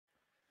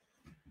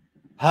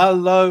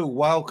Hello,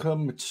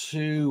 welcome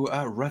to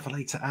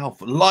Revelator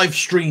Alpha live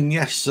stream.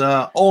 Yes,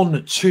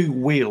 on two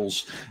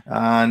wheels,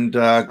 and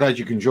glad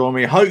you can join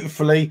me.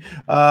 Hopefully,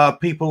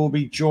 people will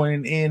be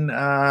joining in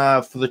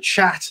for the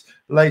chat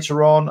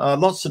later on.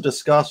 Lots to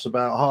discuss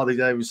about Harley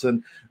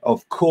Davidson,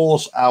 of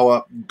course,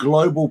 our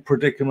global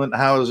predicament,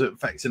 how is it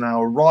affecting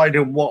our ride,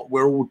 and what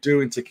we're all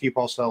doing to keep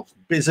ourselves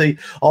busy.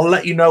 I'll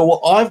let you know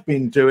what I've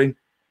been doing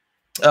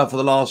for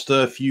the last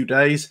few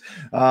days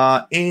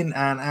in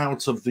and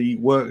out of the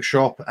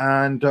workshop,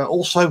 and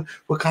also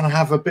we'll kind of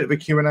have a bit of a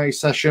Q&A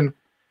session,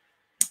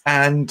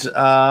 and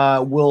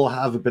we'll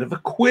have a bit of a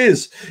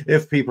quiz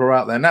if people are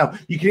out there. Now,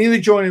 you can either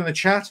join in the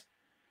chat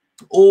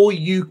or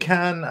you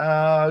can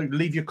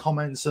leave your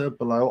comments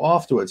below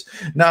afterwards.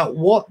 Now,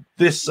 what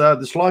this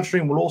live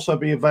stream will also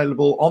be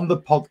available on the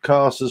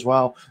podcast as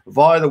well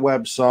via the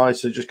website.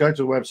 So just go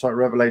to the website,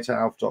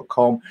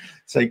 revelatoralpha.com.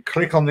 Say,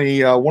 click on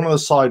the one of the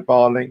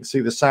sidebar links,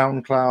 see the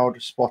SoundCloud,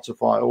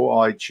 Spotify,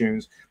 or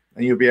iTunes,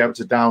 and you'll be able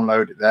to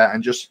download it there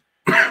and just,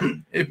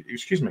 listen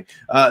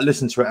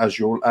to it as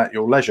at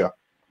your leisure.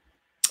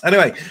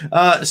 Anyway,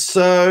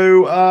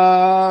 so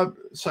I'll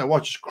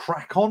just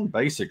crack on,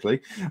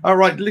 basically. All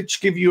right, let's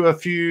give you a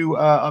few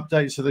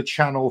updates to the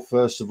channel,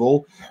 first of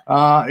all.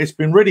 It's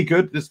been really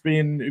good. There's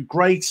been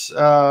great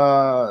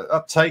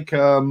uptake,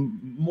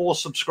 more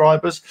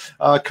subscribers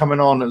coming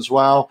on as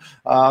well.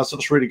 So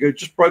that's really good.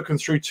 Just broken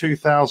through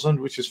 2,000,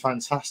 which is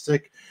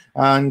fantastic.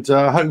 And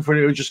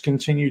hopefully it will just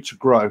continue to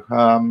grow.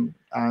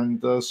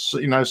 So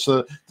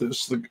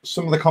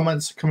some of the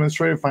comments coming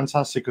through are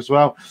fantastic as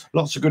well.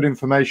 Lots of good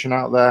information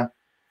out there.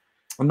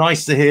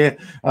 Nice to hear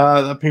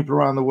that people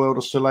around the world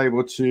are still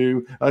able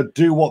to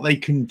do what they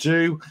can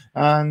do,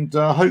 and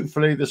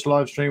hopefully this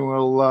live stream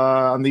will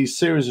and these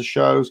series of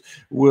shows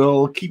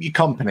will keep you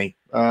company,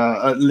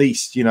 at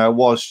least,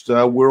 whilst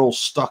we're all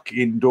stuck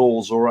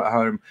indoors or at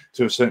home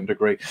to a certain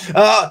degree.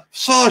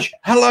 Sarge,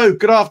 hello,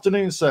 good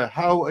afternoon, sir.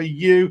 How are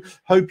you?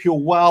 Hope you're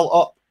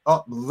well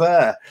up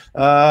there.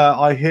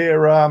 I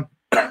hear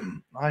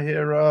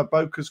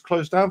Boca's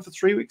closed down for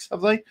 3 weeks, have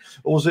they?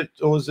 Or was it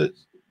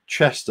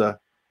Chester?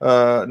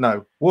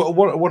 No,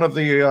 one of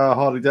the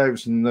Harley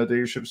Davidson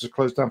dealerships is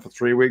closed down for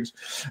 3 weeks.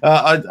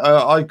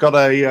 I got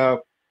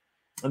an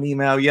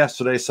email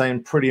yesterday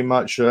saying pretty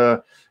much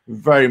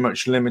very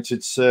much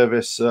limited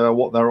service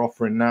what they're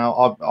offering now.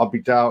 I'll be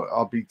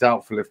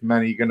doubtful if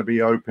many are going to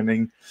be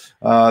opening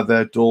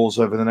their doors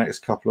over the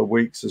next couple of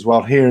weeks as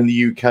well, here in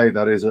the UK,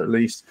 that is, at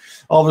least.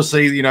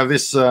 Obviously,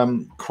 this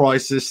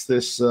crisis,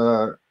 this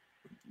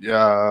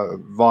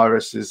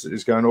virus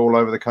is going all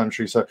over the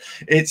country, so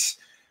it's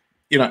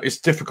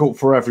difficult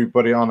for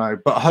everybody, I know,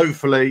 but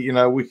hopefully,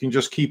 we can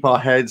just keep our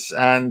heads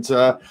and,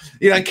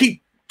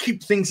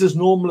 keep things as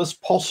normal as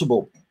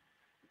possible.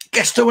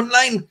 Guesto and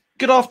Lane,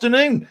 good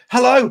afternoon.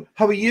 Hello.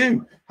 How are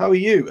you?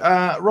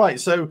 Right.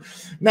 So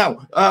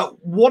now,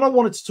 what I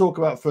wanted to talk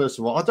about, first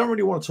of all, I don't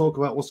really want to talk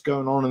about what's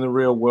going on in the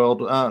real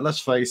world. Let's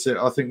face it.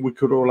 I think we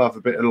could all have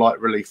a bit of light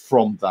relief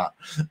from that.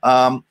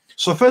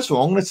 So first of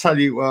all, I'm going to tell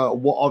you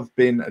what I've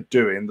been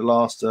doing the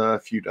last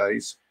few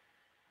days.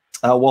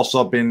 Whilst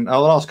I've been the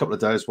last couple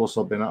of days, whilst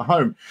I've been at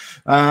home,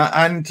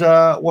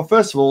 well,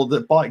 first of all,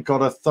 the bike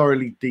got a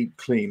thoroughly deep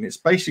clean. It's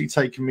basically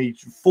taken me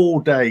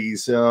 4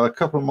 days, a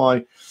couple of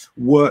my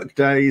work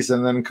days,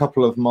 and then a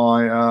couple of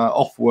my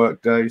off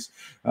work days,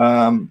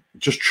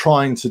 just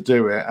trying to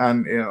do it.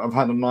 And I've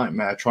had a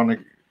nightmare trying to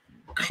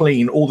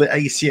clean all the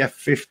ACF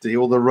 50,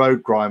 all the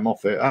road grime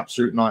off it.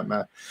 Absolute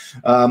nightmare.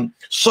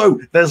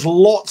 So there's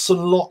lots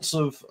and lots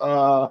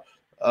of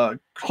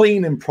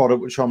cleaning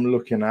product which I'm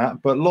looking at,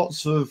 but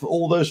lots of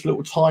all those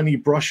little tiny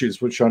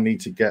brushes which I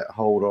need to get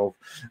hold of.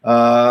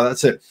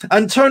 That's it.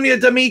 Antonio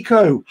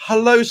D'Amico,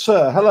 hello,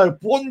 sir. Hello,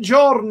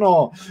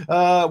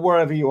 buongiorno,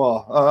 wherever you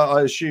are.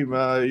 I assume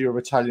you're of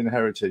Italian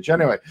heritage.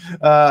 Anyway,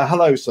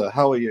 hello, sir.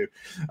 How are you?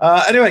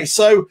 Anyway,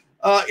 so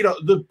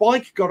the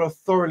bike got a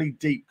thoroughly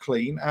deep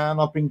clean, and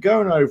I've been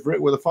going over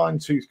it with a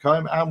fine-tooth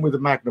comb and with a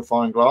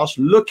magnifying glass,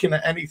 looking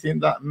at anything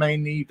that may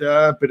need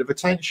a bit of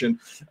attention,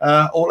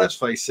 or let's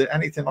face it,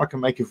 anything I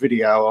can make a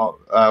video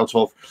out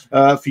of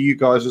for you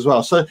guys as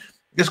well. So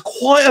there's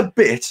quite a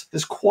bit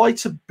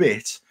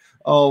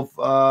of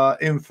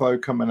info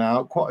coming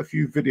out, quite a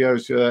few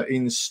videos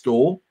in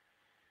store.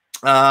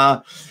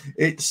 So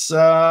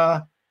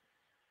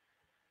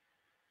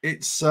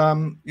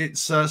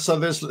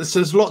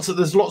there's lots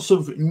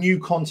of new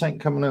content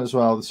coming in as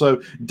well.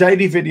 So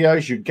daily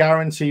videos, you're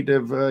guaranteed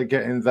of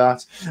getting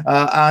that,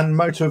 and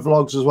motor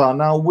vlogs as well.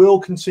 Now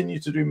we'll continue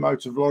to do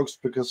motor vlogs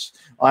because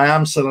I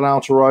am still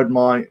allowed to ride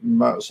my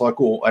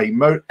motorcycle,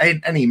 or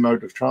any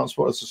mode of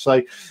transport, as I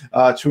say,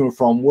 to and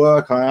from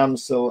work. I am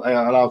still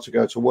allowed to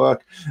go to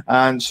work,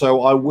 and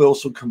so I will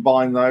sort of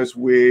combine those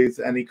with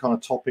any kind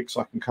of topics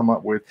I can come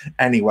up with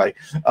anyway.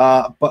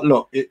 But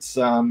look, it's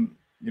I'm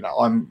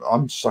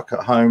stuck at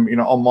home,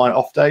 on my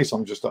off days.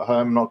 I'm just at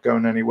home, not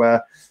going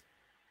anywhere.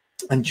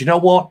 And you know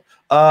what?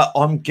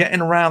 I'm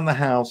getting around the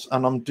house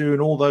and I'm doing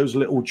all those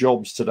little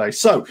jobs today.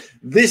 So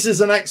this is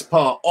the next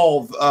part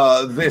of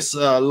this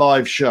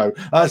live show,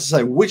 as I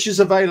say, which is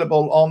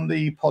available on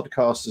the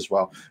podcast as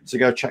well. So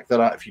go check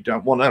that out if you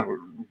don't want to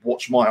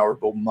watch my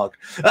horrible mug.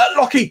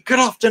 Lockie, good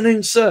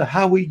afternoon, sir.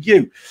 How are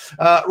you?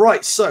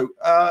 Right, so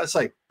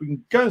say we've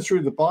been going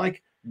through the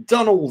bike,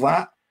 done all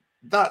that.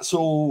 That's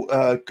all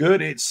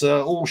good. It's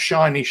all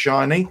shiny.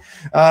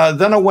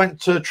 Then I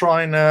went to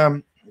try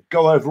and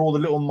go over all the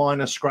little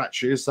minor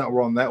scratches that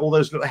were on there. All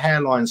those little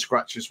hairline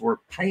scratches were a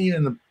pain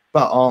in the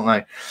butt, aren't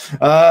they?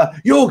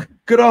 Jorg,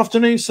 good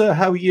afternoon, sir.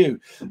 How are you?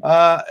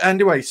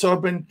 Anyway, so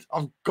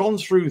I've gone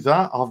through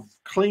that. I've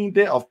cleaned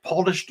it. I've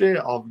polished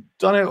it. I've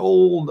done it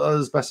all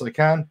as best I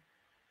can.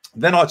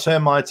 Then I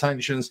turn my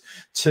attentions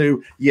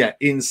to,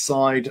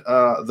 inside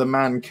the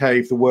man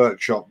cave, the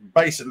workshop.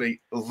 Basically,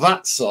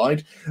 that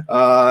side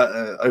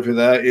over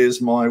there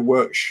is my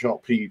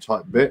workshop-y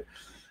type bit.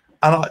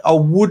 And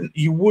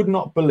you would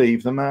not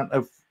believe the amount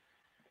of,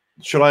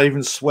 should I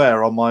even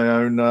swear on my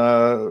own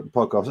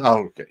podcast?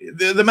 Oh, okay.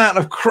 The amount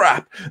of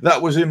crap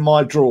that was in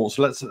my drawers.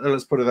 Let's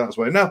put it that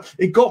way. Now,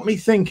 it got me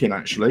thinking,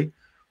 actually,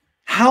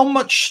 how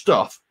much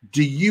stuff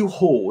do you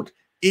hoard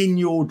in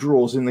your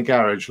drawers in the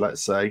garage,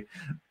 let's say?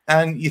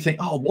 And you think,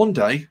 oh, one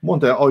day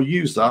I'll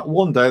use that.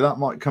 One day that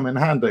might come in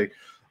handy.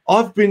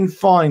 I've been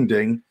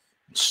finding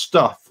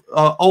stuff,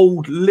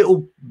 old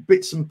little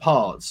bits and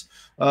parts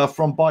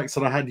from bikes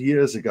that I had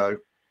years ago.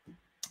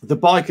 The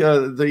bike,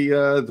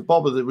 the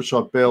bobber which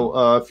I built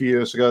a few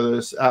years ago,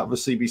 that's out of a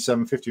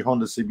CB750,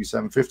 Honda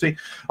CB750.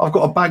 I've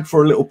got a bag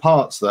for little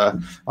parts there.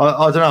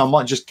 I don't know, I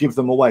might just give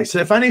them away. So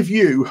if any of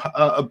you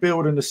are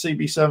building a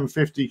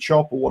CB750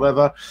 chop or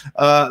whatever,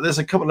 there's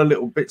a couple of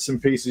little bits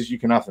and pieces. You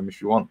can have them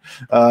if you want,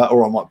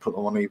 or I might put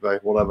them on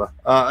eBay, whatever.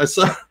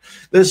 So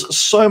there's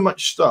so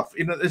much stuff.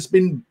 There's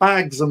been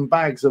bags and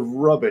bags of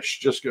rubbish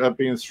just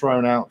being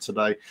thrown out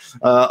today.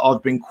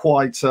 I've been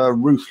quite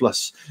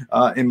ruthless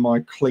in my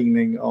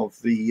cleaning of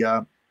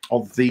the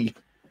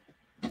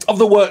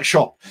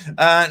workshop.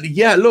 And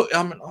look,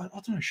 I don't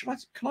know,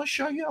 can I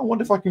show you? I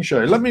wonder if I can show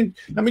you. Let me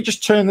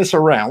just turn this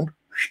around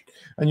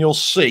and you'll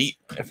see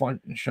if I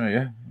can show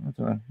you. I don't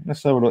know,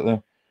 let's have a look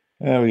there.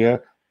 There we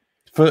go.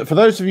 For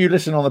those of you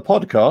listening on the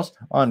podcast,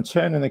 I'm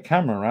turning the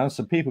camera around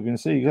so people can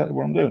see exactly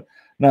what I'm doing.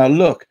 Now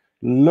look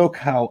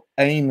how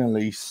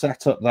anally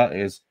set up that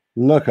is.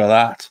 Look at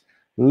that.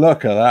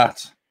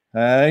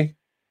 Hey,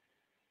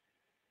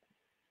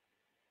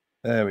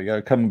 there we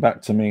go. Coming back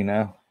to me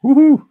now.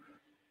 Woohoo!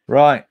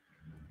 Right.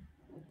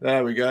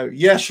 There we go.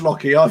 Yes,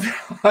 Lockie, I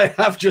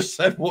have just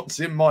said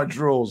what's in my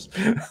drawers.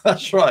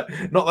 That's right.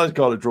 Not those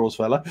kind of drawers,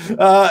 fella.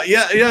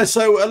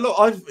 So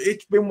look,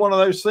 it's been one of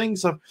those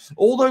things.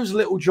 All those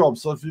little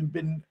jobs have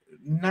been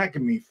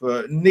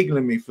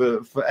niggling me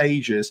for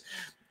ages.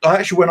 I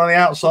actually went on the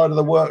outside of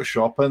the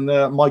workshop and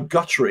my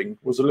guttering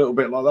was a little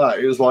bit like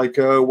that. It was like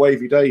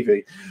wavy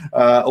davy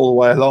all the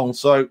way along.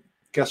 So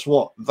guess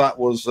what?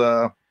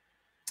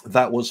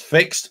 That was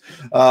fixed.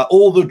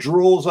 All the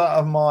drawers out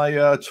of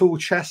my tool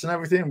chest and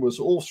everything was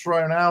all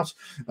thrown out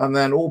and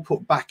then all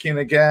put back in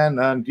again.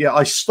 And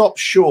I stopped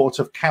short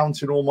of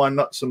counting all my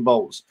nuts and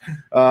bolts.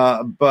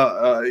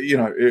 But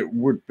it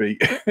would be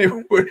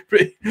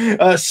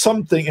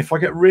something. If I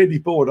get really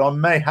bored, I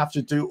may have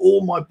to do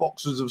all my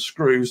boxes of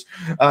screws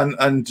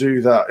and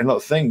do that. And a lot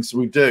of things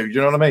we do.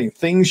 You know what I mean?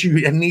 Things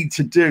you need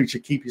to do to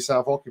keep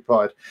yourself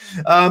occupied.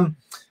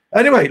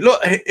 Anyway, look,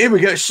 here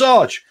we go.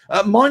 Sarge,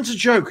 mine's a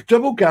joke.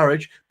 Double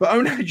garage, but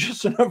only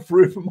just enough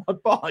room for my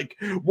bike.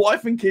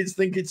 Wife and kids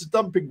think it's a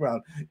dumping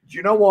ground. Do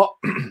you know what?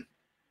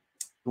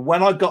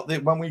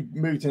 When we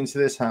moved into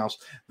this house,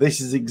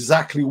 this is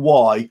exactly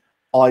why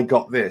I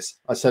got this.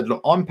 I said, look,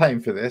 I'm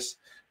paying for this.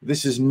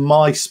 This is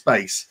my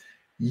space.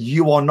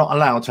 You are not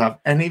allowed to have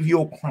any of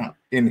your crap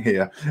in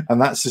here. And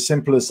that's as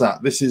simple as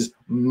that. This is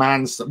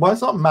man stuff. Well,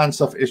 it's not man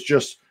stuff. It's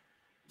just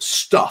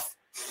stuff.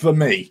 For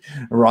me,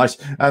 right?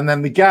 And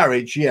then the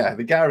garage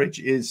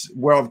is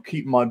where I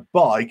keep my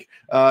bike.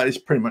 It's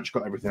pretty much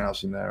got everything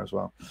else in there as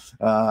well,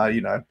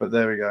 but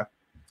there we go.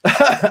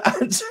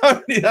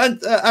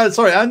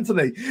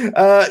 Anthony,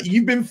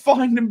 you've been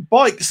finding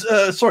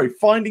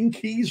finding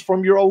keys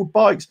from your old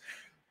bikes.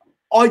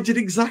 I did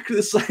exactly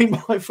the same.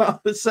 I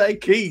found a set of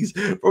keys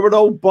from an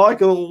old bike.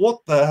 I thought,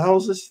 what the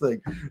hell's this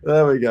thing?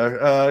 There we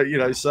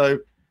go. So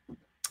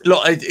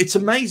look, it's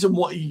amazing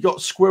what you got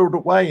squirreled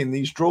away in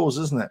these drawers,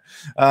 isn't it?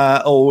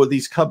 Or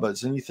these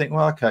cupboards. And you think,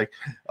 well, okay.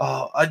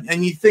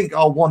 And you think,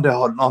 one day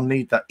I'll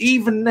need that.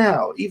 Even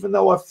now, even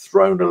though I've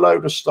thrown a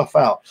load of stuff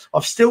out,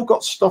 I've still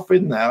got stuff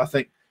in there. I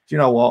think, do you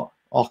know what?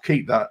 I'll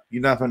keep that. You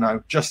never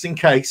know. Just in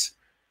case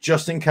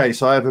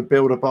I ever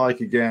build a bike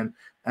again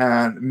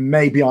and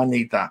maybe I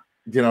need that.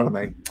 Do you know what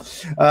I mean?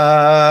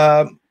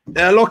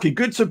 Lockie,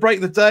 good to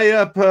break the day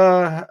up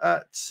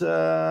as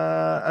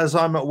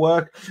I'm at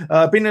work.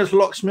 Been as a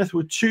locksmith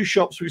with 2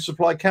 shops. We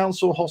supply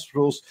council,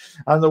 hospitals,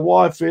 and the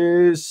wife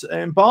is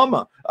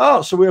embalmer.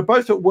 Oh, so we're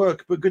both at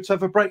work, but good to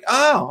have a break.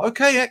 Oh,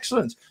 okay,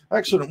 excellent.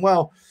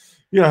 Well,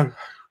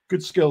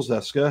 good skills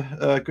there,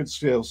 Sker. Good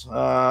skills.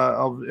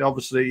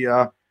 Obviously,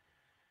 yeah.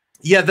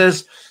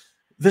 There's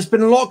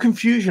been a lot of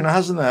confusion,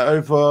 hasn't there,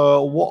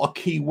 over what are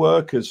key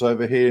workers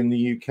over here in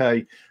the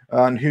UK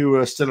and who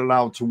are still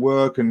allowed to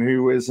work and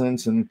who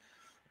isn't. And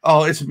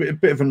it's a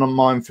bit of a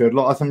minefield.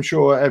 Like, I'm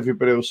sure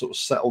everybody will sort of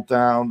settle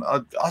down.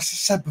 As I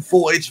said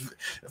before,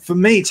 for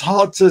me, it's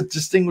hard to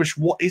distinguish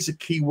what is a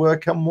key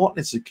worker and what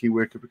is a key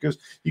worker, because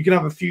you can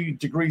have a few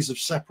degrees of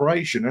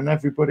separation and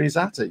everybody's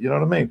at it. You know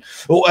what I mean?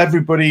 Or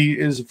everybody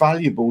is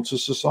valuable to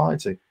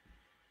society.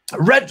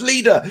 Red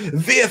Leader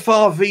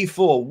VFR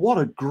V4. What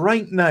a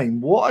great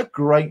name. What a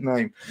great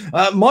name.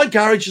 My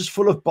garage is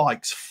full of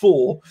bikes,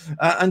 4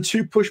 and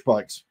 2 push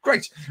bikes.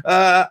 Great.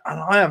 And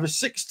I have a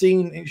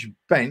 16-inch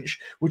bench,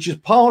 which is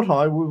piled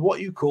high with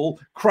what you call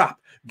crap.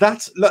 No.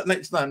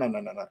 It's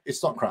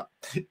not crap.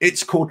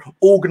 It's called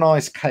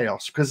organized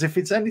chaos. Because if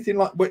it's anything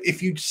like,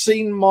 if you'd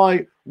seen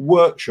my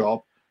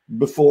workshop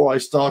before I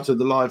started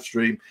the live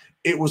stream,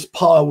 it was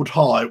piled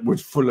high with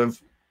full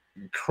of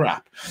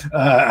crap,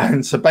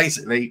 and so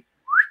basically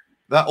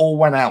that all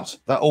went out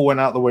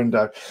the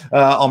window.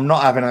 I'm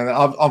not having anything.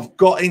 I've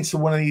got into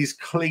one of these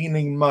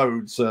cleaning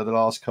modes the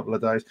last couple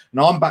of days.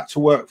 Now I'm back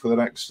to work for the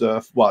next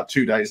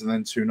 2 days and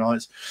then 2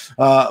 nights,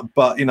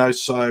 but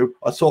so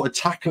I thought I'd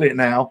tackle it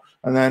now,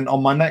 and then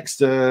on my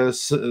next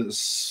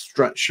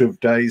stretch of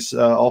days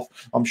off,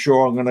 I'm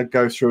sure I'm going to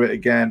go through it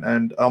again,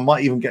 and I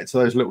might even get to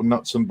those little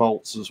nuts and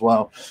bolts as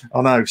well.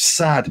 I know,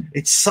 sad.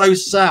 It's so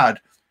sad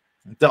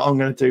that I'm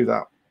going to do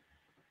that.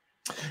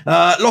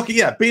 Lockie,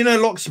 yeah, being a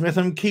locksmith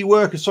and key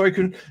worker.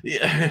 Sorry,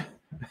 yeah.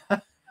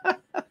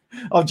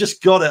 I've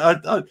just got it.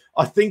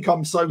 I think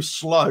I'm so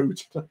slow.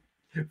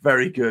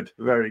 Very good,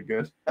 very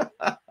good.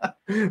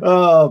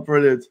 Oh,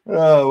 brilliant.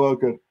 Oh, well,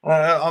 good.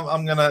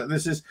 I'm gonna.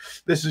 This is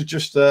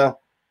just.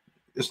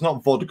 It's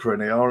not vodka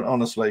in here,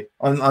 honestly.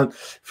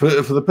 For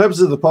the purpose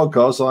of the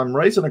podcast, I'm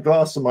raising a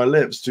glass to my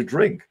lips to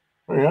drink.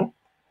 Yeah.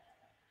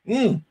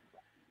 And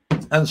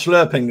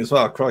slurping as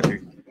well.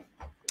 Crikey.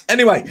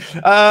 Anyway,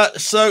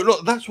 so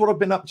look, that's what I've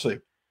been up to,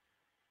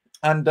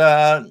 and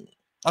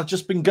I've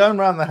just been going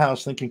around the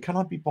house thinking, can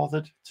I be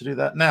bothered to do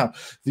that? Now,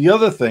 the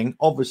other thing,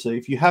 obviously,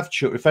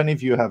 if any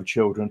of you have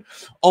children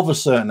of a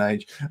certain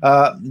age,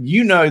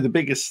 the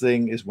biggest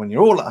thing is when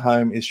you're all at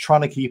home is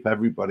trying to keep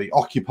everybody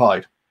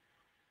occupied.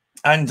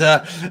 And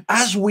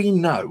as we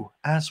know,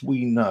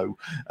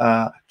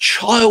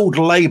 child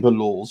labor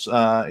laws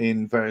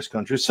in various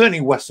countries,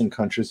 certainly Western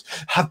countries,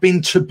 have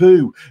been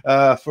taboo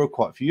for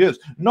quite a few years.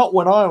 Not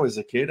when I was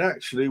a kid,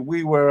 actually.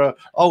 I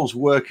was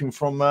working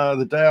from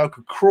the day I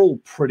could crawl,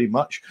 pretty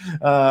much,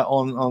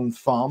 on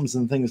farms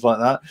and things like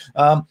that.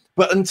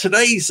 But in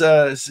today's,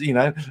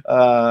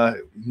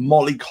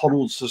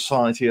 mollycoddled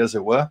society, as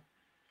it were,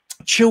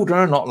 children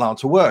are not allowed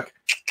to work.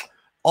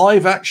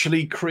 I've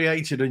actually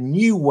created a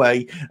new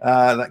way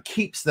that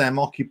keeps them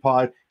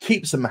occupied,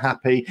 keeps them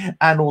happy,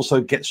 and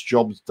also gets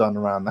jobs done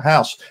around the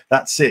house.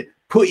 That's it.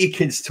 Put your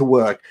kids to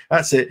work.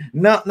 That's it.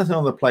 Nothing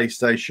on the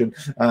PlayStation.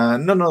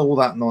 None of all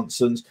that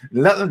nonsense.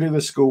 Let them do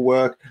the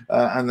schoolwork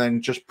and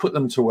then just put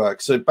them to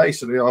work. So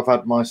basically, I've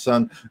had my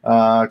son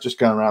just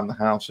going around the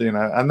house,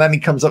 and then he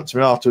comes up to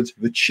me afterwards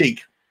with the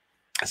cheek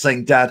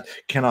saying, "Dad,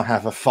 can I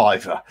have a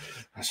 $5?"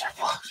 I said,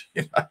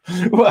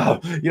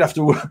 "Well, you have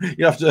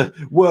to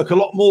work a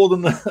lot more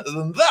than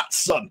that,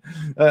 son."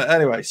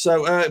 Anyway,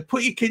 so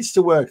put your kids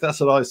to work. That's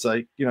what I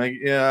say.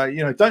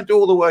 Don't do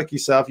all the work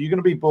yourself. You're going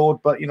to be bored,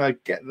 but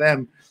get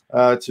them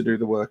to do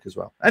the work as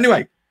well.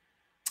 Anyway.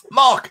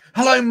 Mark,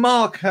 hello,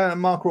 Mark.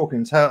 Mark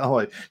Hawkins, how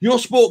are you? Your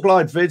Sport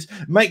Glide vids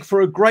make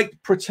for a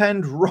great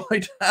pretend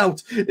ride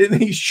out in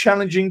these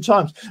challenging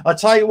times. I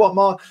tell you what,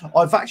 Mark,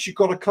 I've actually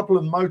got a couple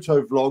of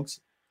moto vlogs,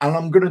 and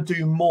I'm going to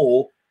do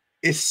more,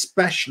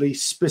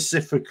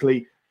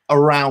 specifically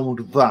around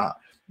that.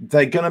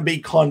 They're going to be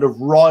kind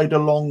of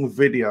ride-along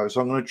videos.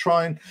 I'm going to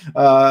try and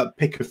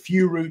pick a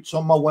few routes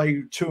on my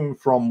way to and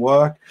from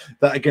work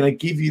that are going to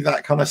give you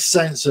that kind of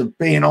sense of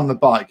being on the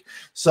bike.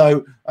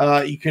 So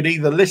you could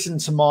either listen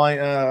to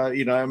my,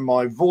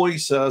 my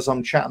voice as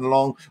I'm chatting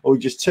along, or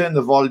just turn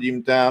the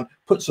volume down,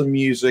 put some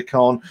music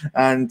on,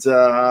 and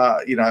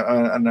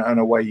and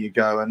away you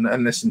go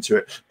and listen to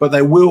it. But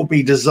they will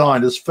be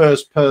designed as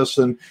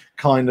first-person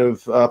kind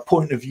of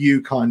point of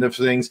view kind of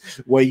things,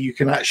 where you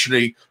can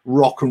actually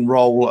rock and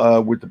roll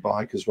with the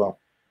bike as well.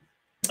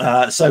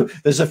 So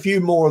there's a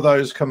few more of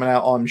those coming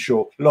out, I'm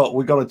sure. Look,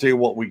 we've got to do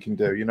what we can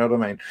do, you know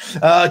what I mean?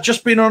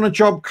 Just been on a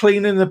job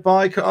cleaning the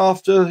bike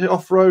after the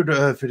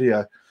off-road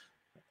video.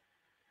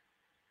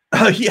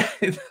 Yeah,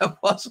 there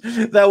was.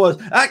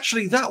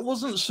 Actually, that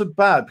wasn't so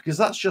bad, because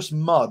that's just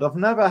mud. I've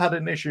never had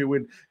an issue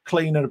with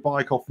cleaning a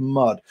bike off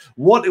mud.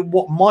 What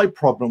my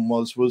problem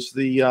was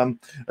the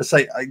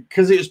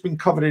because it's been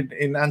covered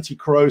in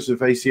anti-corrosive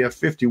ACF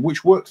 50,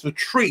 which works a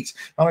treat,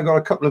 and I got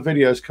a couple of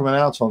videos coming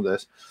out on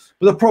this.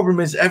 But the problem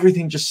is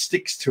everything just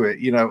sticks to it,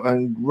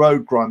 and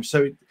road grime.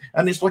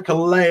 And it's like a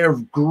layer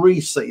of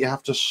grease that you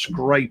have to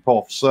scrape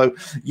off. So,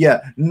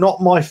 yeah,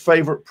 not my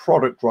favorite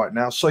product right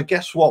now. So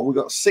guess what? We've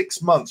got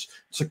 6 months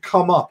to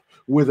come up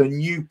with a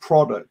new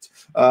product,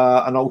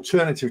 an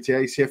alternative to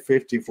ACF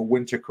 50 for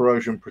winter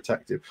corrosion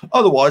protective.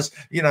 Otherwise,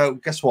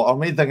 guess what?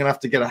 I'm either going to have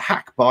to get a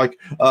hack bike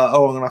or I'm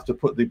going to have to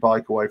put the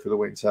bike away for the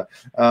winter.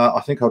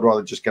 I think I'd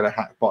rather just get a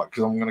hack bike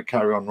because I'm going to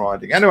carry on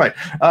riding. Anyway,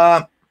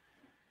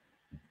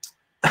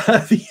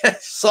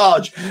 yes,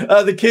 Sarge,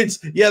 the kids,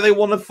 they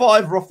want a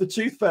 $5 off the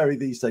Tooth Fairy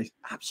these days.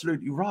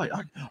 Absolutely right.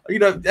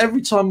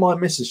 Every time my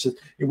missus said,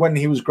 when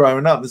he was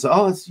growing up, they said,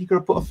 "Oh, you got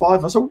to put a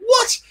 $5." I said,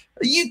 "What?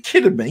 Are you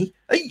kidding me?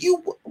 Are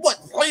you what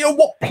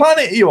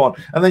planet are you on?"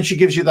 And then she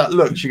gives you that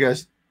look. She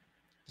goes,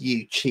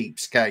 "You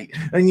cheapskate,"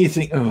 and you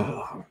think,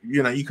 "Oh,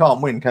 you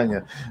can't win, can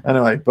you?"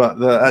 Anyway, but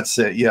that's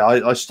it. Yeah,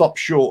 I stopped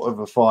short of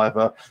a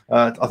 $5.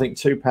 I think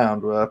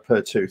 £2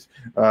 per tooth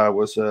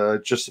was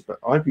just. I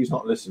hope he's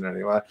not listening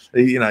anyway.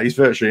 He's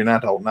virtually an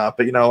adult now,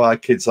 but how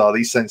kids are.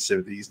 These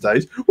sensitive these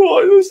days.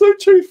 Why? There's no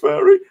Tooth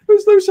Fairy.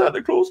 There's no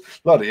Santa Claus.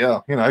 Bloody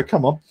hell!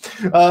 Come on.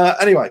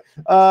 Anyway,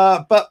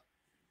 but.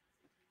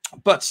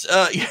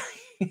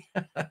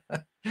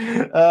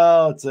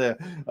 Oh dear.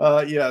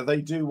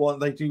 They do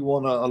want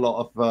a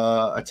lot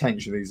of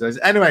attention these days.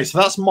 Anyway, so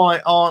that's my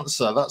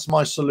answer. That's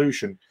my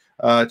solution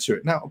to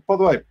it. Now, by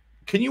the way,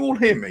 can you all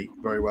hear me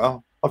very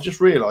well? I've just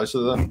realized that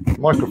the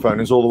microphone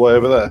is all the way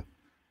over there.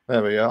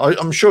 There we go.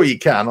 I'm sure you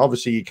can.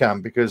 Obviously you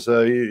can, because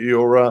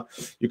you're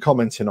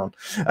commenting on.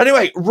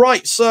 Anyway,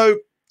 right, so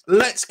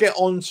let's get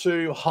on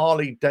to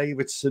Harley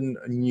Davidson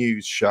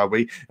news, shall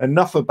we?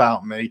 Enough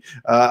about me,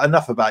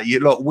 enough about you.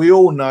 Look, we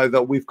all know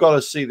that we've got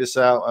to see this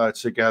out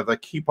together,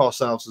 keep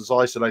ourselves as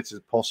isolated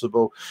as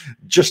possible,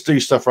 just do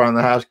stuff around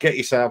the house, get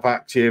yourself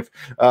active,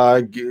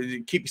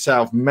 keep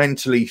yourself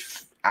mentally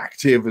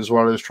active as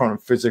well as trying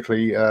to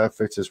physically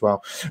fit as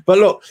well. But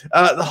look,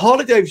 the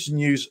Harley Davidson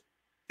news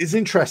is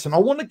interesting. I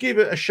want to give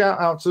it a shout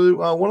out to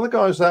one of the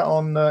guys out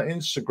on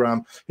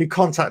Instagram. He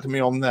contacted me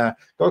on there.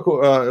 Guy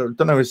called,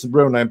 don't know his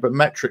real name, but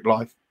Metric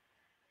Life.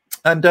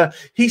 And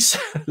he said,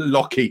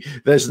 "Lockie,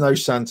 there's no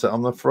Santa."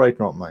 I'm afraid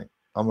not, mate.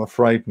 I'm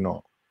afraid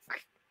not.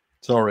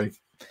 Sorry.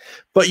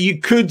 But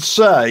you could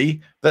say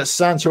that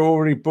Santa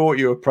already bought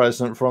you a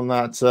present from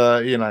that,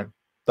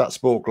 that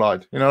Sport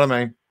Glide. You know what I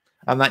mean?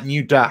 And that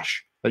new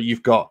dash that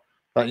you've got,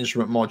 that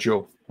instrument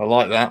module. I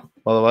like that,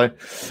 by the way.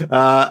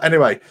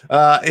 Anyway,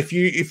 if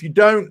you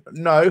don't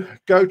know,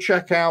 go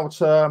check out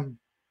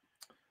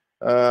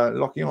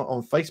Locking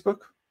on Facebook.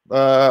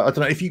 I don't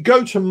know, if you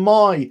go to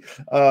my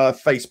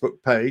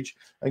Facebook page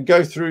and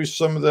go through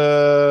some of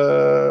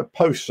the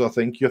posts, I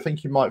think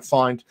you might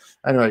find.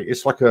 Anyway,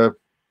 it's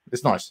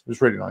nice.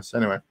 It's really nice.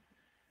 Anyway.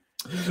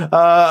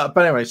 But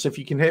anyway, so if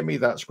you can hear me,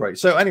 that's great.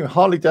 So anyway,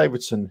 Harley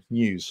Davidson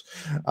news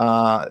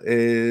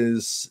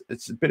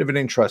it's a bit of an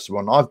interesting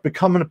one. I've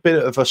become a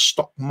bit of a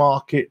stock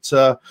market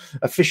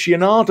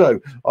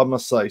aficionado, I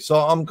must say. So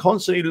I'm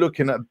constantly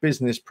looking at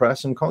business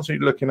press and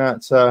constantly looking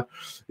at stuff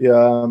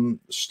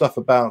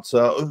about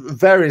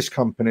various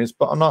companies,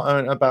 but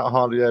not about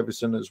Harley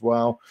Davidson as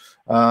well.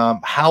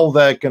 How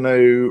they're going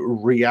to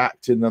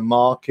react in the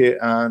market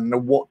and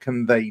what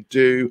can they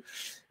do.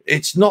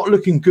 It's not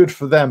looking good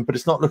for them, but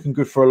it's not looking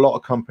good for a lot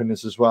of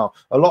companies as well.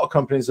 A lot of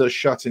companies are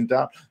shutting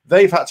down.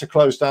 They've had to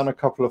close down a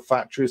couple of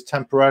factories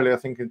temporarily, I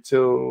think,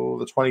 until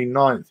the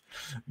 29th.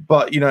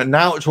 But,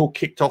 now it's all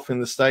kicked off in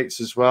the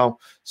States as well.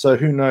 So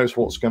who knows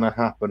what's going to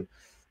happen.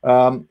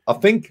 I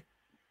think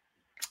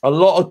a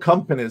lot of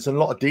companies and a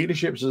lot of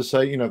dealerships are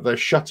saying, they're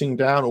shutting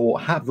down or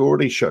have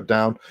already shut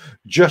down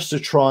just to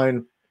try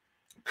and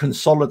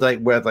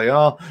consolidate where they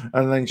are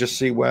and then just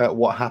see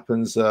what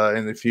happens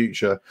in the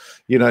future.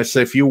 So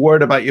if you're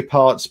worried about your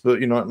parts but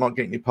you're not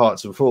getting your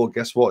parts before,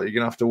 guess what, you're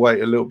gonna have to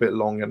wait a little bit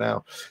longer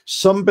now.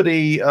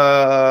 Somebody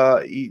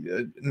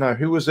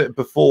who was it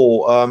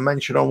before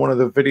mentioned on one of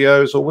the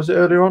videos, or was it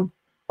earlier on?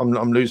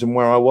 I'm losing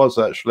where I was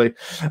actually.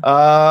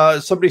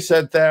 Somebody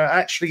said they're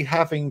actually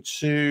having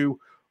to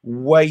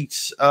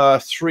wait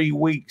 3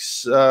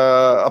 weeks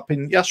up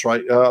in, yes,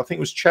 right, I think it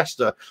was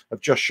Chester, have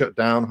just shut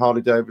down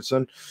Harley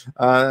Davidson.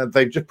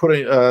 They've just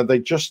they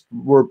just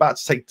were about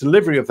to take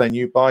delivery of their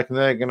new bike and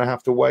they're going to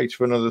have to wait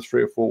for another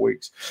 3 or 4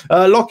 weeks.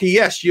 Lockie,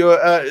 yes,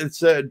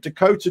 it's a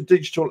Dakota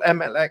Digital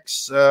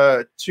MLX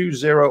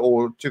 20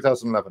 or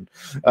 2011.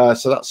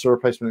 So that's the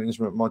replacement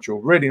instrument module.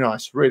 Really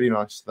nice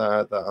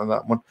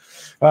that one.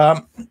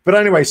 But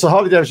anyway, so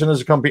Harley Davidson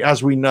as a company,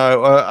 as we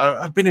know,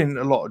 have been in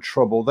a lot of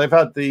trouble. They've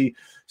had the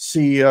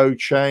CEO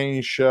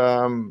change,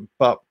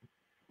 but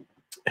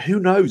who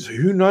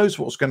knows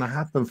what's going to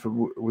happen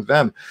with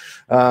them,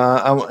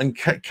 and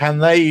can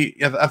they,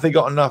 have they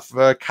got enough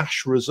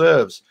cash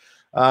reserves?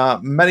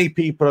 Many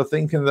people are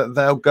thinking that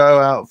they'll go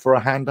out for a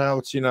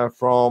handout,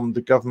 from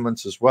the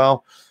government as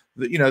well.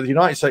 The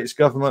United States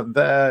government,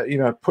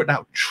 they're putting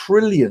out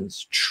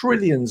trillions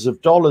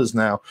of dollars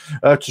now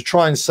to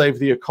try and save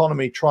the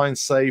economy, try and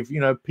save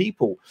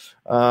people,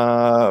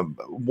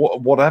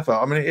 whatever.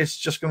 I mean, it's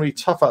just going to be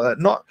tough out there,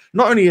 not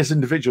only as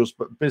individuals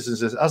but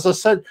businesses. As I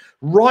said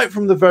right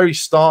from the very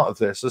start of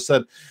this, I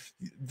said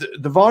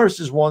the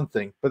virus is one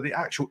thing, but the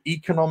actual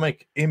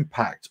economic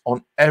impact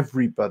on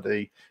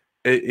everybody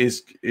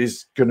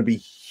is going to be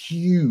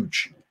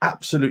huge.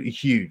 absolutely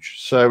huge.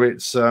 So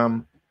it's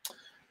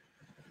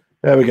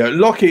there we go.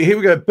 Lockie, here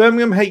we go.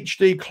 Birmingham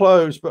HD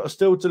closed, but are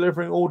still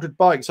delivering ordered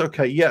bikes.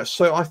 Okay, yeah.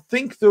 So I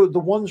think the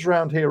ones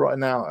around here right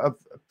now are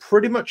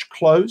pretty much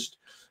closed,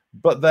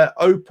 but they're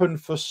open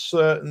for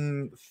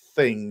certain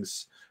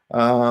things.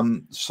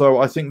 So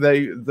I think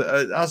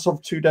as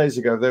of 2 days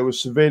ago, they were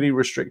severely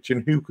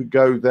restricting who could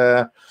go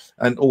there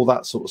and all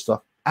that sort of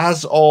stuff.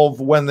 As of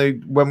when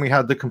we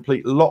had the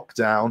complete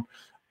lockdown,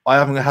 I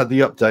haven't had the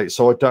update,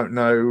 so I don't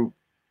know.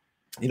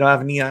 You know, I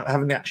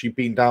haven't actually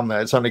been down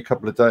there. It's only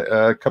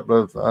a couple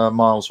of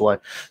miles away,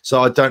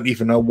 so I don't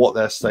even know what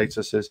their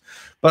status is.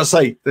 But I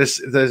say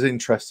there's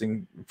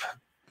interesting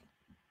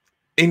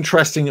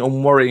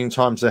and worrying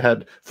times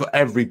ahead for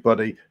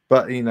everybody.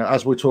 But you know,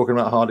 as we're talking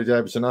about Harley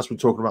Davidson, as we're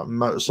talking about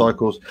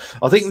motorcycles,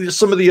 I think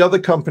some of the other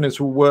companies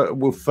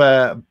will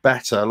fare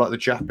better, like the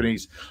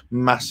Japanese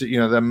massive. You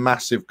know, they're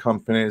massive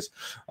companies.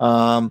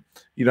 You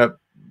know.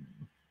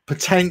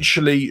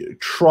 Potentially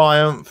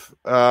Triumph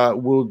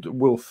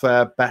will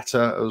fare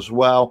better as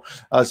well,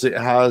 as it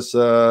has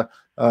a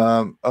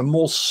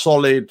more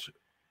solid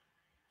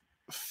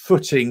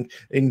footing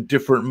in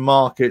different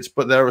markets,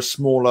 but they're a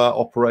smaller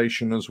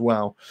operation as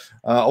well.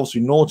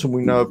 Obviously Norton,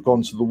 we know, have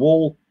gone to the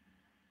wall,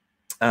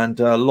 and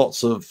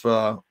lots of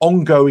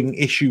ongoing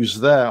issues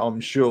there,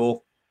 I'm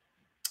sure.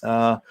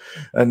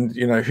 And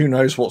you know, who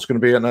knows what's going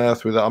to be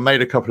unearthed with it. I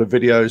made a couple of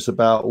videos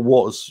about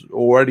what's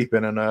already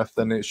been unearthed,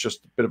 and it's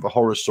just a bit of a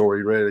horror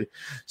story, really.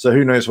 So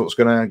who knows what's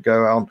going to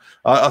go on.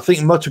 I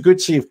think Moto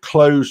Guzzi have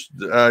closed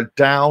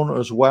down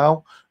as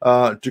well.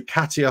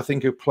 Ducati, I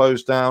think, have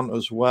closed down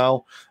as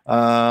well.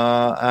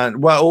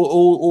 And well,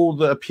 all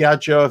the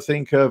Piaggio, I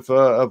think, have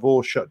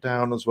all shut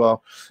down as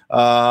well.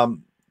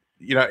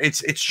 You know,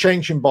 it's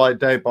changing by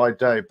day,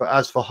 but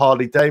as for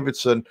Harley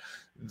Davidson,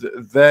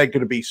 they're going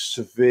to be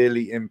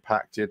severely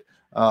impacted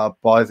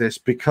by this,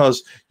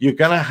 because you're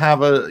going to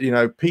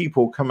have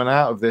people coming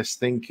out of this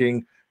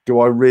thinking,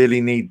 do I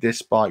really need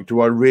this bike?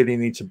 Do I really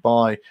need to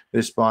buy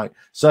this bike?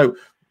 So,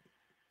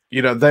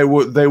 you know, they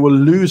were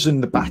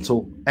losing the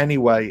battle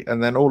anyway,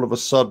 and then all of a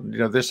sudden, you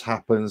know, this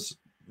happens.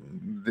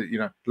 You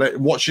know,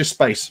 watch your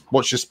space,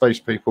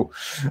 people.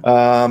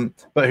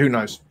 But who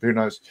knows?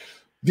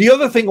 The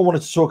other thing I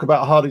wanted to talk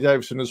about Harley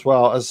Davidson as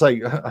well, as I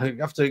say, I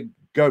have to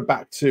go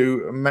back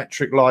to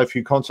Metric Live,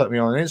 who contacted me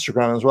on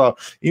Instagram as well.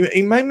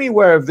 He made me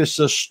aware of this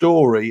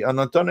story,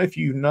 and I don't know if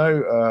you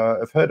know,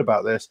 have heard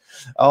about this,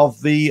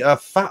 of the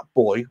Fat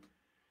Boy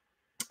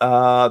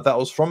that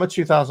was from a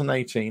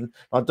 2018.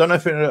 I don't know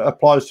if it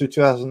applies to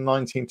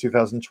 2019,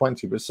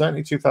 2020, but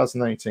certainly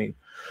 2018.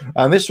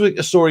 And this week,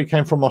 a story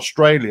came from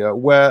Australia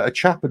where a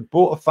chap had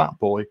bought a Fat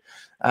Boy,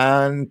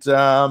 and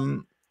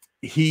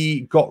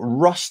he got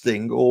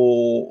rusting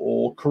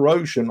or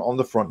corrosion on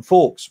the front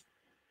forks.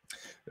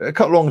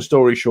 Cut long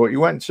story short, you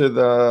went to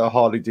the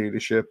Harley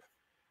dealership,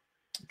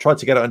 tried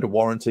to get it under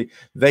warranty.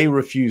 They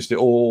refused it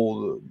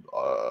all.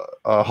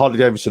 Harley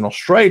Davidson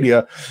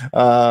Australia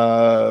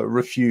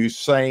refused,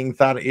 saying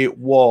that it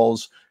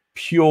was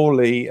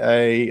purely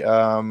a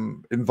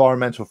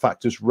environmental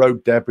factors,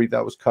 road debris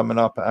that was coming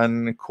up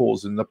and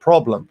causing the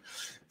problem.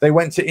 They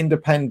went to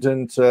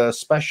independent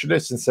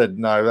specialists and said,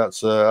 no,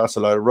 that's a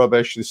load of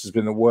rubbish. This has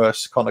been the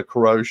worst kind of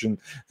corrosion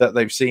that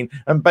they've seen.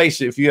 And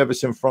basically, if you ever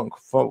seen front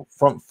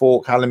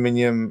fork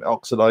aluminium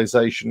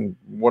oxidization,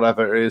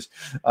 whatever it is,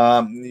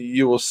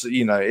 you will see,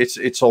 you know,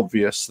 it's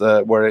obvious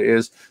where it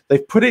is.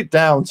 They've put it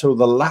down to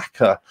the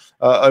lacquer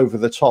over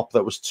the top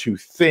that was too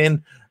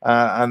thin.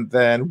 And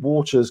then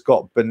water's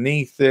got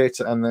beneath it,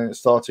 and then it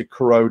started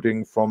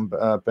corroding from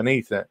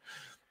beneath it.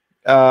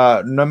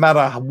 No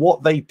matter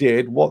what they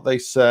did, what they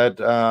said,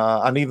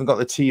 and even got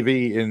the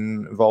TV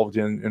involved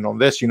in on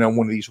this, you know,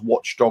 one of these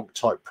watchdog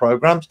type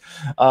programs.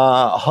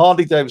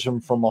 Harley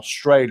Davidson from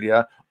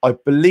Australia, I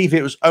believe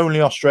it was only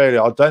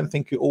Australia. I don't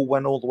think it all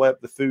went all the way up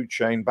the food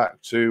chain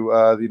back to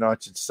the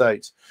United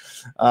States.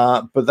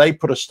 But they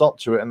put a stop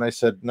to it, and they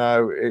said,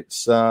 no,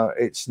 it's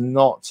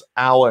not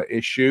our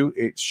issue.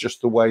 It's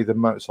just the way the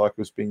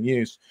motorcycle is being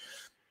used.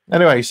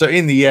 Anyway, so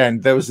in the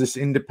end, there was this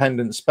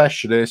independent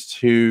specialist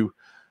who,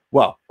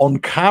 well, on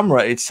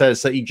camera, it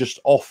says that he just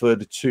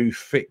offered to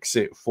fix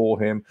it for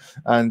him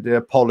and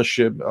polish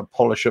up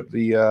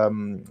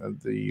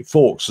the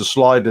forks, the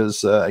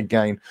sliders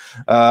again.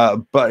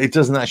 But it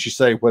doesn't actually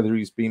say whether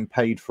he's been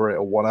paid for it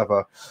or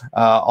whatever.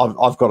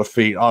 I've got a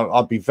feeling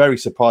I'd be very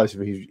surprised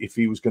if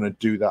he was going to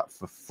do that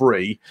for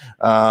free.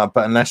 But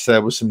unless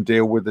there was some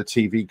deal with the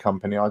TV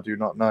company, I do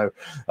not know.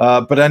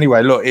 But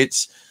anyway, look,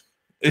 it's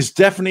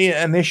definitely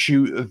an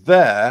issue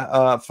there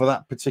for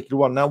that particular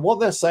one. Now, what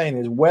they're saying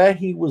is where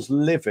he was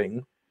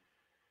living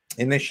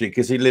initially,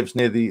 because he lives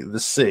near the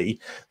sea,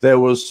 there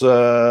was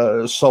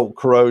salt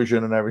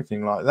corrosion and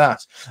everything like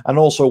that. And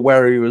also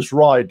where he was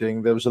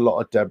riding, there was a lot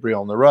of debris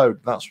on the road.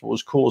 That's what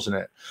was causing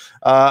it.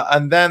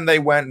 And then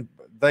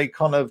they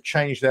kind of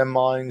changed their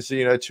minds,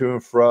 you know, to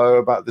and fro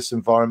about this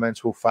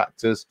environmental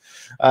factors.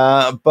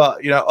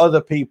 But, you know,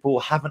 other people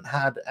haven't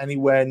had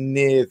anywhere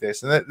near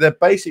this. And they're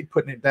basically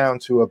putting it down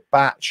to a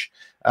batch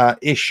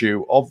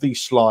issue of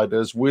these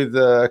sliders with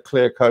a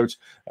clear coat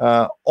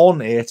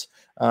on it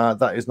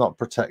that is not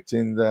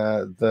protecting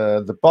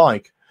the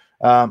bike.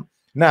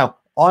 Now,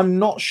 I'm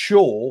not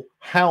sure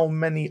how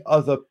many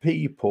other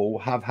people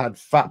have had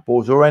fat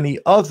boards or any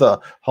other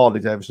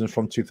Harley Davidsons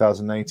from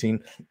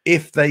 2018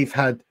 if they've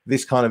had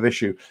this kind of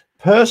issue.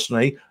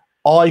 Personally,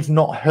 I've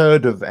not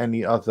heard of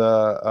any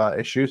other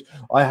issues.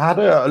 I had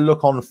a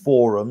look on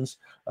forums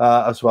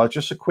as well,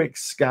 just a quick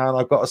scan.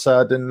 I've got to say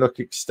I didn't look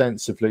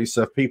extensively,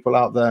 so if people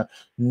out there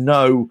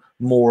know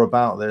more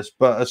about this,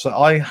 but so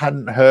I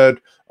hadn't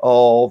heard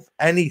of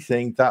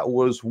anything that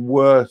was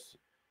worth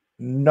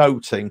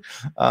noting.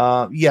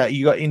 Yeah,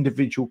 you got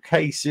individual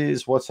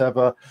cases,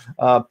 whatever,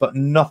 but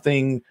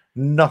nothing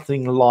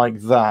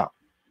like that.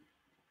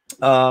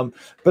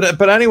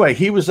 But anyway,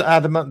 he was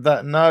adamant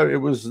that no,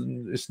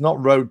 it's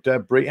not road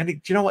debris, and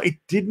do you know what?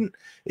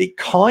 It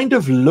kind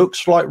of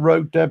looks like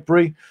road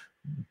debris,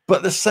 but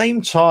at the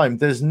same time,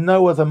 there's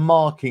no other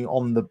marking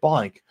on the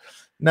bike.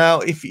 Now,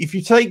 if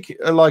you take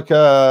like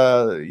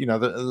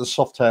the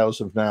soft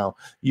tails of now,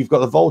 you've got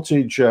the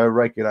voltage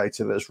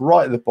regulator that's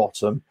right at the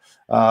bottom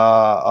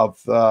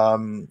of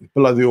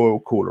below the oil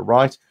cooler,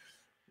 right?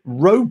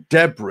 Road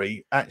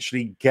debris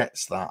actually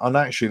gets that, and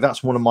actually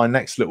that's one of my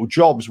next little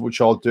jobs,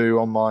 which I'll do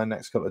on my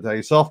next couple of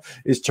days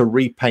off, is to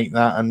repaint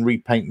that and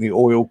repaint the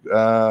oil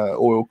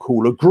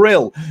cooler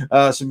grill.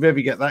 So if you ever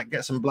get that,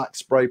 get some black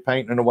spray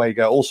paint and away you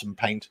go, or some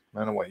paint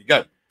and away you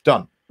go,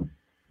 done.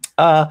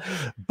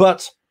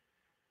 But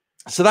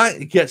so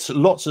that gets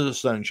lots of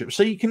stone chips.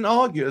 So you can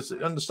argue,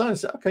 understand,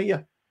 say, okay,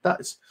 yeah,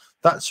 that's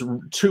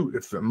too,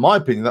 in my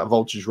opinion, that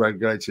voltage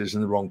regulator is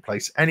in the wrong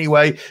place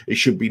anyway. It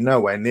should be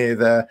nowhere near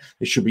there.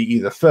 It should be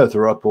either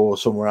further up or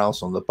somewhere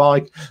else on the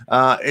bike.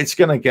 It's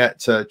going to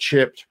get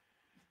chipped.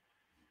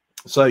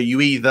 So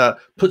you either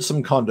put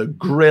some kind of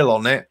grill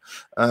on it,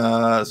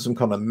 some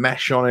kind of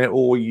mesh on it,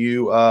 or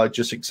you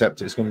just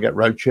accept it's going to get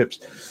road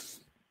chips.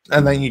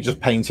 And then you just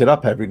paint it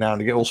up every now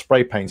and again, or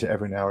spray paint it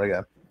every now and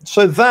again.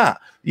 So that,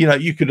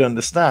 you could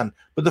understand.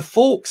 But the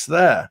fork's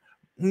there.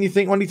 And you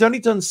think, well, he's only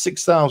done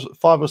 5,000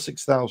 or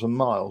 6,000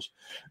 miles,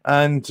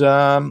 and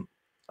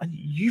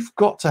you've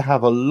got to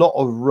have a lot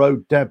of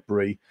road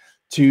debris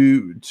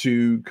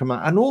to come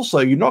out. And also,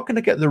 you're not going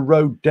to get the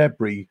road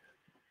debris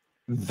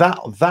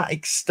that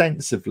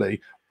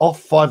extensively off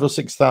 5,000 or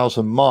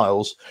 6,000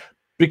 miles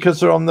because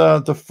they're on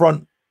the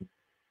front.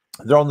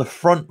 They're on the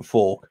front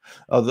fork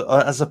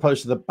as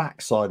opposed to the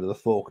back side of the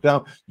fork.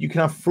 Now, you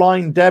can have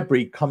flying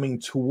debris coming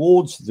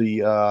towards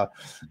the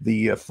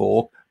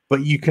fork,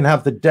 but you can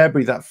have the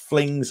debris that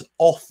flings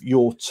off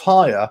your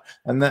tire,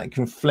 and that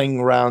can fling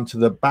around to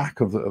the back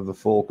of the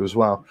fork as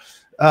well.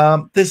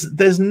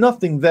 There's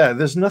nothing there.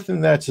 There's nothing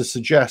there to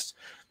suggest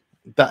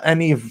that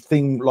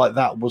anything like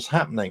that was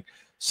happening.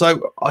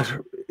 So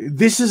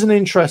this is an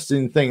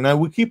interesting thing. Now,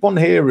 we keep on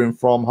hearing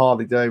from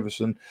Harley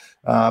Davidson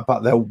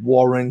about their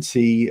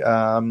warranty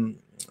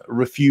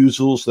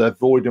refusals, they're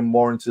voiding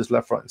warranties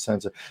left, right, and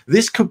center.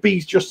 This could be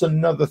just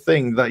another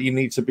thing that you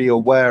need to be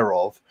aware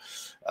of.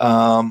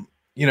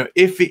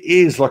 If it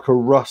is like a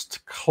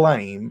rust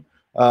claim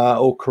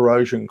or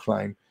corrosion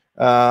claim,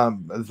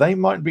 they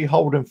might be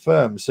holding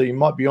firm. So you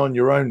might be on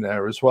your own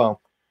there as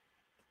well.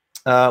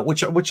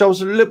 Which I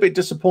was a little bit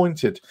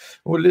disappointed.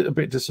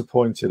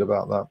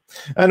 About that.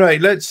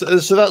 Anyway,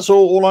 so that's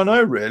all I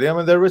know, really. I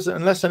mean, there isn't,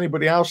 unless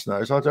anybody else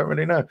knows, I don't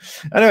really know.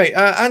 Anyway,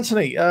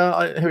 Anthony,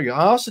 here we go.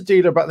 I asked the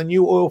dealer about the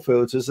new oil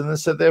filters, and they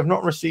said they have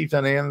not received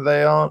any, and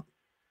they are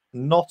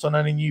not on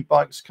any new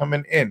bikes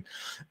coming in.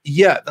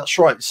 Yeah, that's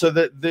right. So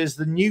there's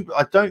the new.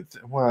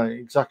 Well,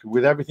 exactly.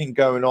 With everything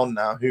going on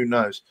now, who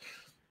knows?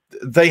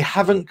 They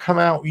haven't come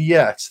out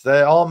yet.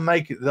 They are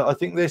making. I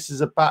think this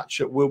is a batch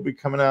that will be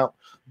coming out.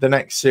 The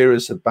next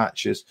series of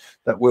batches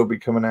that will be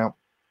coming out.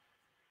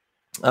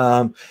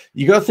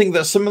 You got to think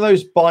that some of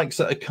those bikes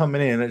that are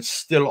coming in, it's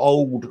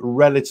still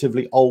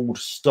relatively old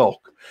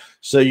stock.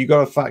 So you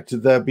got to factor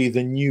there'll be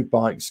the new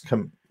bikes,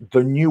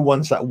 the new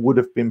ones that would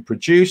have been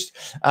produced,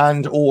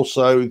 and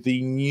also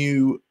the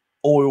new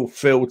oil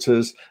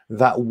filters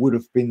that would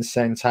have been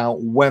sent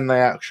out when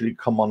they actually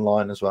come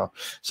online as well.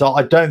 So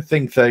I don't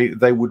think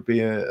they would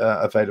be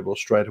available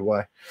straight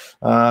away.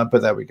 But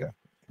there we go.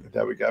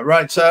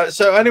 Right.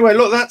 So anyway,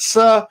 look,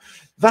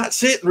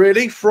 that's it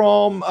really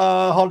from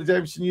Harley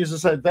Davidson News.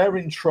 As I said, they're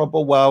in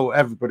trouble. Well,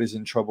 everybody's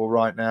in trouble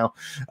right now.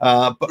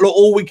 But look,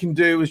 all we can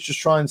do is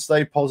just try and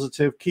stay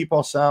positive, keep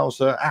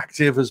ourselves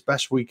active as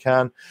best we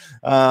can.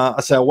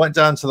 I went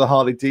down to the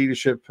Harley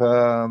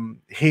dealership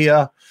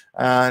here,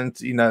 and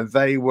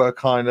they were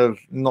kind of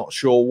not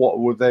sure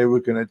what they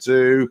were going to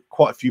do.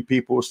 Quite a few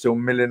people were still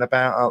milling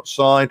about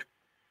outside.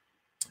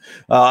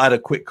 I had a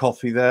quick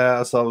coffee there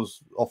as I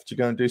was off to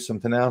go and do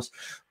something else.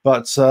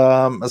 But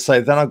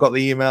then I got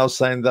the email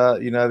saying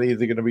that, they're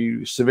either going to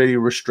be severely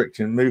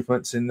restricting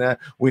movements in there.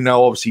 We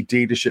know, obviously,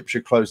 dealerships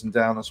are closing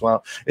down as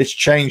well. It's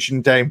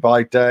changing day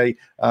by day,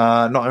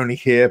 not only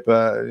here,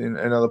 but in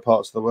other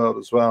parts of the world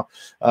as well.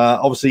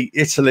 Obviously,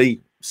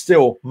 Italy,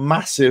 still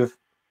massive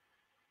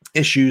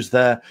issues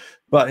there.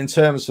 But in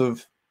terms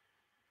of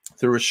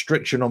the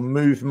restriction on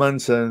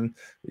movement and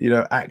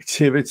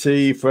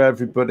activity for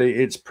everybody,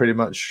 it's pretty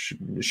much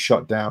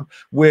shut down.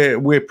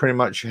 We're pretty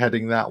much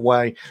heading that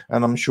way,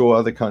 and I'm sure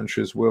other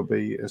countries will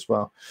be as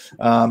well.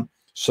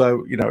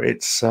 So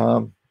it's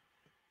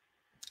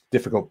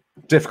difficult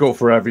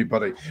for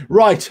everybody,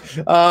 right?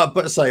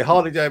 But say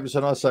Harley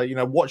Davidson, I say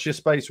watch your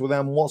space with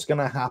them. What's going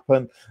to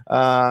happen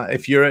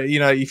if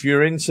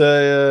you're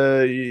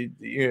into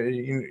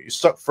you're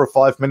stuck for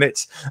 5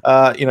 minutes?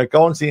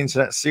 Go onto the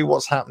internet, see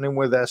what's happening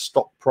with their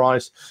stock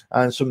price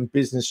and some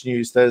business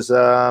news. There's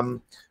a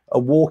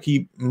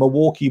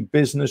Milwaukee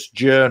Business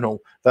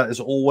Journal that is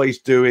always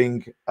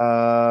doing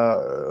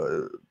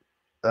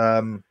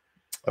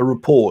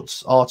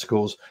reports,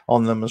 articles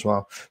on them as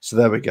well. So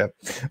there we go.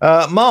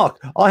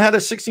 Mark, I had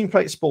a 16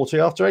 plate Sporty.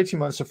 After 18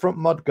 months, the front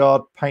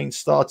mudguard paint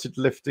started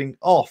lifting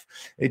off.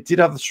 It did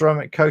have the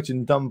ceramic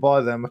coating done by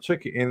them. I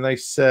took it in. They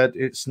said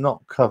it's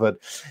not covered.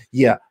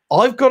 Yeah,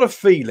 I've got a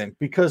feeling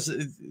because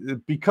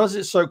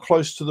it's so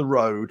close to the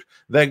road,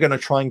 they're going to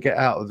try and get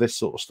out of this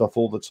sort of stuff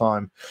all the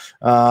time.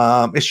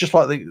 It's just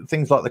like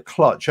things like the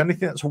clutch.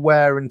 Anything that's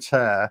wear and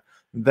tear,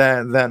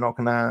 they're not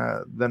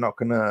gonna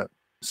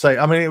say.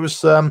 I mean, it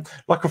was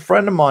like a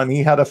friend of mine.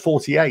 He had a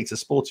 48, a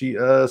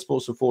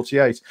Sportster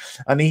 48,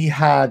 and he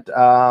had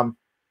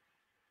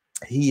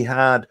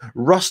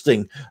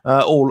rusting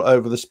all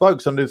over the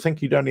spokes. And I think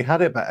he'd only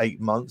had it about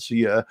 8 months, a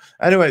year.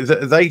 Anyway,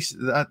 they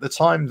at the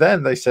time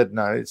then they said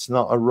no, it's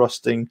not a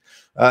rusting,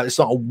 it's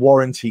not a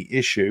warranty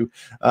issue.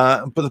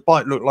 But the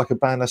bike looked like a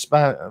bag of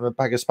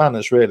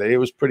spanners. Really, it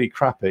was pretty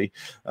crappy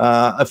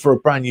for a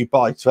brand new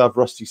bike to have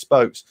rusty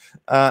spokes.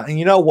 And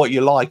you know what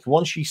you like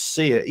once you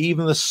see it,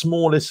 even the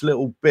smallest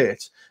little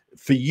bit.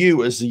 For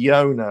you as the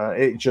owner,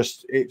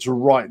 it's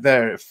right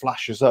there. It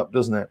flashes up,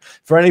 doesn't it?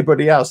 For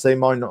anybody else, they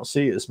might not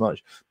see it as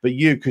much, but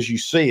because you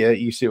see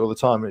it all the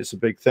time. It's a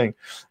big thing.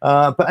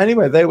 But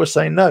anyway, they were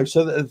saying no.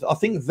 So I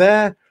think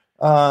their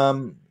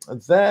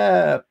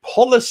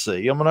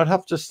policy, I mean, I'd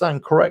have to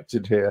stand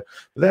corrected here.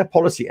 Their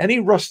policy, any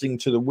rusting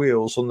to the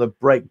wheels on the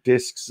brake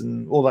discs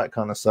and all that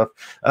kind of stuff,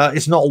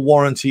 it's not a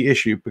warranty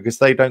issue because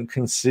they don't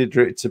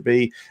consider it to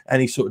be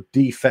any sort of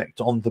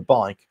defect on the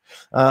bike.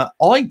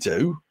 I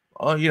do.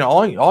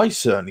 I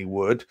certainly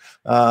would,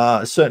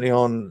 certainly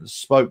on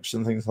spokes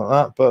and things like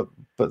that,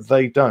 but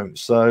they don't.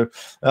 So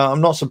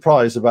I'm not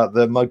surprised about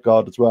the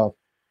mudguard as well.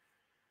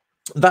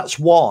 That's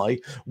why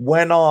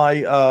when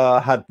I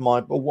had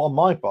my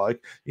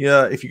bike,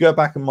 if you go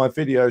back in my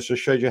videos, I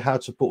showed you how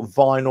to put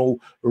vinyl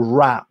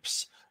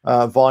wraps,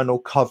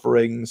 vinyl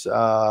coverings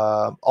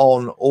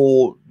on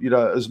all,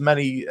 as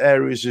many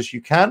areas as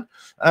you can,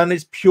 and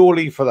it's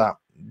purely for that.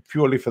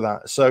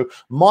 So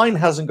mine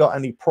hasn't got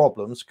any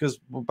problems because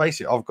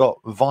basically I've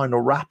got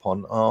vinyl wrap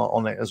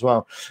on it as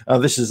well.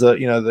 This is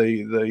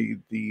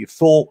the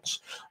thoughts,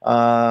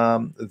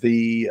 the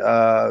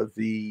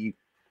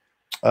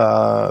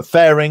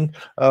fairing,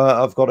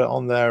 I've got it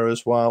on there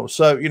as well.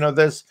 So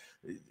there's,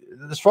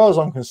 as far as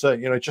I'm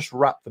concerned, just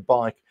wrap the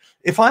bike.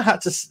 If I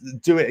had to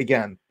do it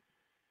again,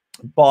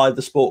 buy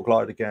the Sport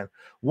Glide again,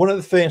 one of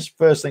the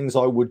first things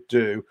I would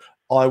do,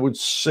 I would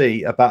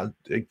see about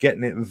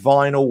getting it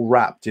vinyl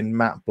wrapped in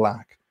matte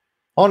black.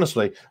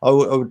 Honestly, I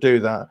would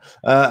do that,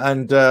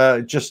 and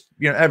just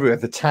everywhere,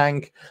 the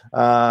tank,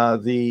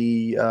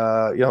 obviously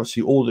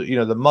all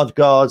the the mud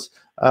guards,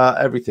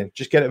 everything.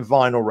 Just get it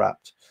vinyl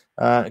wrapped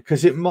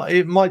because it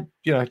might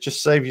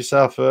just save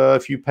yourself a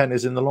few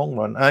pennies in the long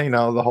run.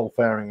 The whole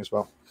fairing as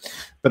well.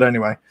 But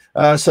anyway,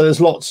 so there's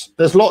lots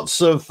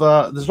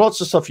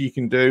of stuff you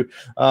can do.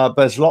 But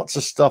there's lots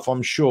of stuff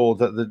I'm sure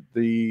that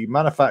the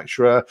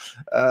manufacturer,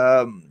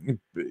 the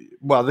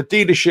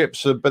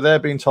dealerships, but they're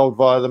being told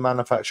via the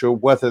manufacturer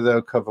whether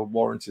they'll cover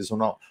warranties or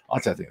not. I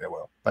don't think they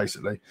will.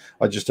 Basically,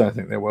 I just don't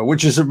think they will,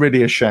 which is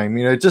really a shame.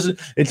 It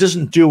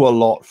doesn't do a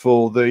lot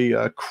for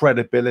the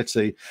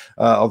credibility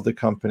of the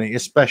company,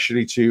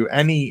 especially to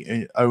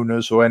any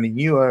owners or any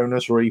new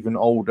owners or even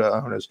older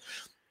owners.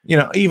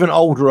 Even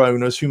older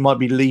owners who might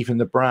be leaving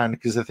the brand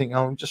because they think,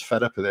 oh, I'm just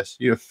fed up of this.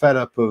 You're fed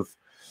up of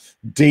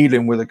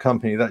dealing with a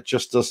company that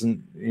just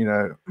doesn't,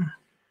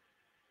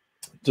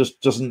 just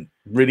doesn't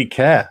really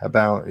care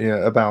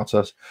about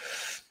us.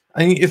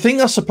 And you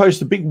think, I suppose,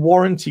 the big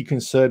warranty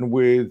concern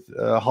with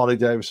Harley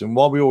Davidson,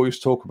 while we always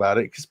talk about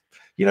it, because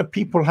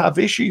people have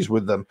issues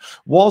with them.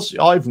 Whilst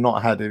I've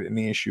not had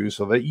any issues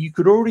with it, you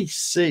could already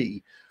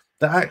see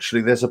that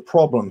actually there's a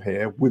problem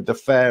here with the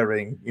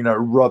fairing,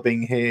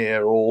 rubbing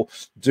here or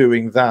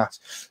doing that.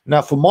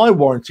 Now, for my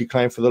warranty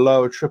claim for the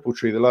lower triple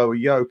tree, the lower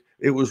yoke,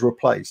 it was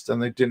replaced,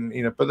 and they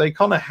didn't, but they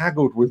kind of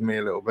haggled with me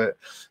a little bit,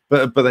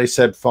 but they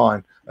said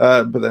fine,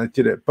 but they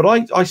did it. But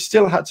I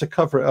still had to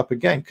cover it up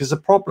again because the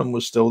problem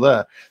was still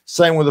there.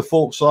 Same with the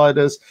fork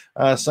sliders,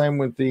 same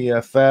with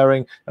the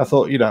fairing. I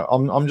thought,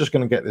 I'm just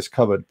going to get this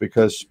covered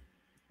because,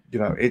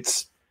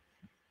 it's.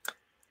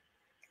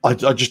 I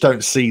just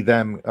don't see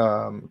them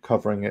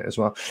covering it as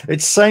well.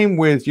 It's same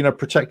with, you know,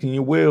 protecting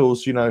your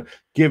wheels, you know,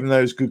 giving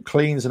those good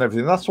cleans and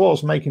everything. That's why I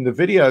was making the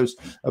videos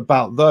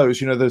about those,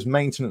 you know, those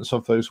maintenance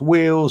of those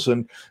wheels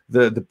and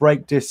the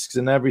brake discs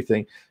and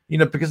everything, you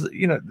know, because,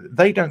 you know,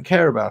 they don't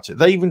care about it.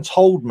 They even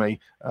told me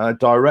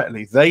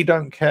directly, they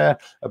don't care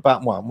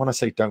about, well, when I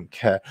say don't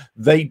care,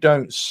 they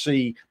don't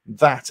see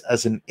that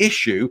as an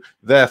issue.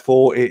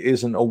 Therefore, it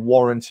isn't a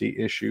warranty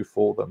issue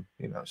for them,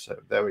 you know, so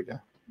there we go.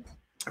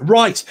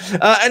 Right.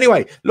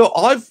 Anyway, look,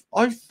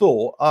 I've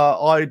thought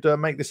I'd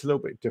make this a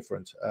little bit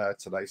different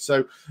today.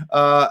 So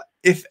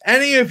if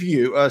any of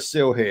you are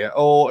still here,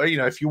 or you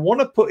know, if you want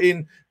to put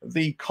in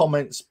the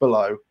comments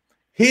below,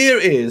 here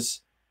is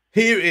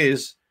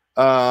we're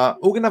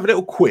gonna have a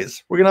little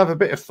quiz. We're gonna have a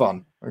bit of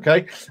fun,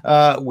 okay,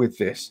 with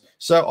this.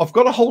 So I've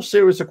got a whole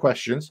series of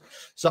questions.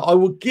 So I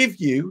will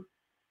give you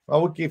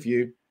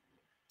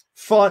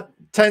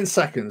 10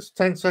 seconds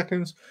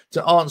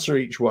to answer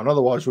each one.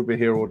 Otherwise, we'll be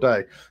here all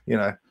day. You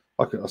know,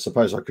 I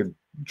suppose I could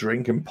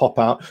drink and pop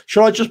out.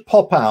 Should I just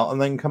pop out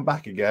and then come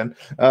back again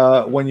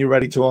when you're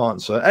ready to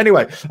answer?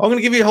 Anyway, I'm going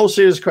to give you a whole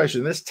series of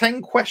questions. There's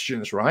 10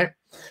 questions, right?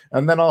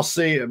 And then I'll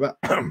see about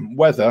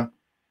whether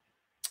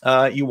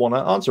you want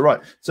to answer.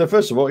 Right. So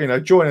first of all, you know,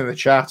 join in the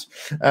chat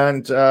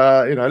and,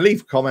 you know,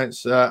 leave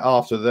comments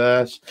after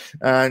this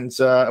and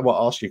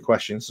ask you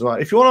questions as well.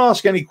 If you want to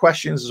ask any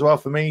questions as well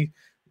for me,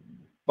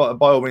 but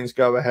by all means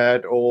go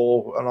ahead,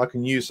 and I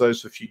can use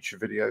those for future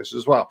videos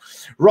as well.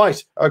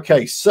 Right.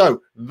 Okay.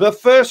 So the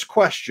first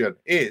question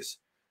is,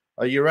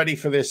 are you ready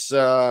for this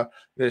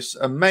this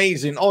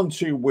amazing on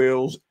two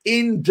wheels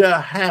in the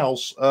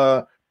house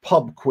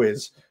pub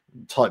quiz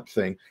type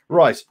thing?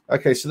 Right.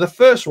 Okay. So the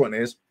first one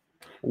is,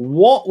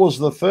 what was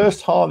the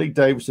first Harley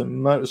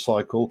Davidson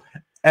motorcycle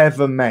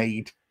ever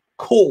made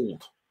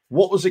called?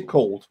 What was it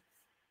called?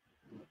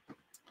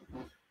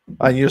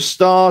 And your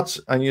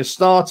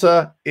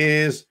starter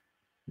is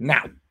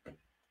now.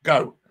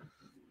 Go.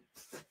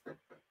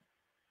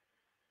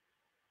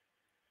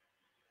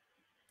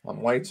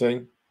 I'm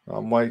waiting.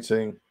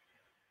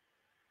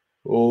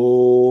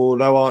 Oh,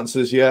 no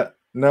answers yet.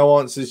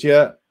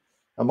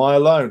 Am I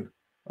alone?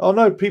 Oh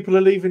no, people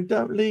are leaving.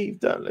 Don't leave.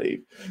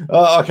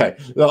 Okay,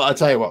 I'll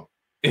tell you what.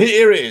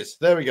 Here it is.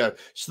 There we go.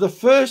 So the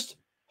first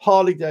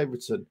Harley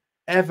Davidson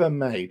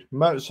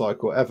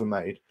motorcycle ever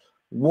made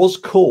was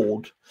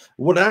called,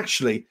 well,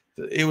 actually,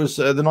 it was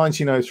the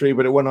 1903,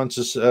 but it went on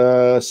to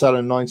sell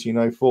in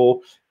 1904.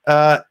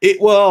 It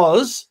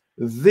was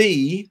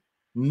the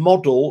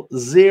Model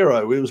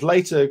Zero. It was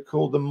later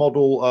called the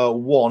Model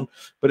 1,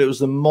 but it was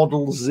the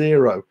Model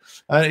Zero.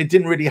 And it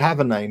didn't really have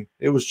a name.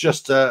 It was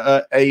just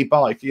a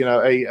bike, you know,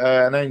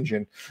 an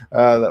engine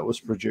that was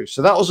produced.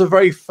 So that was the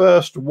very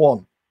first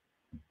one.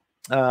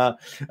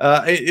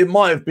 It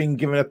might have been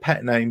given a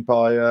pet name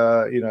by,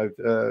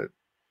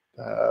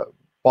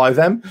 by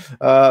them,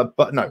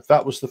 but no,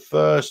 that was the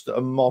first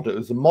model. It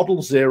was the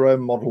Model Zero,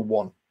 Model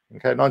 1.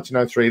 Okay,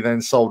 1903,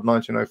 then sold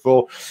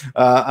 1904,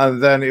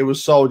 and then it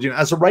was sold, you know,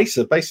 as a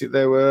racer. Basically,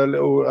 they were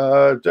little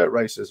dirt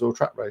racers or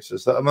track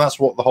racers. I mean, that's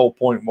what the whole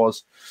point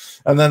was.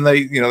 And then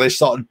they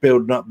started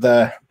building up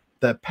their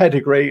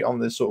pedigree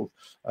on this sort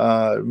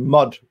of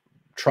mud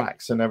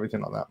tracks and everything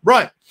like that.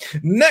 Right.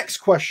 Next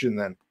question,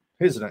 then.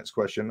 Here's the next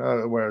question.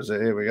 Where is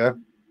it? Here we go.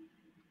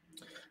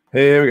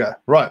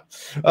 Right.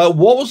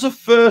 What was the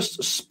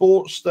first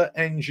Sportster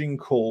engine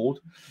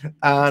called,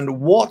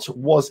 and what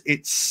was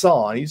its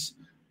size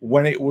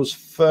when it was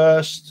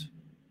first?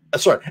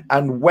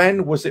 And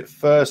when was it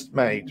first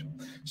made?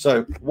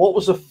 So, what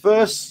was the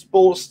first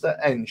Sportster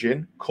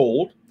engine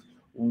called?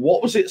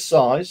 What was its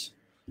size,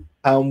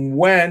 and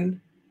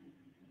when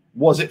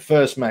was it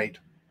first made?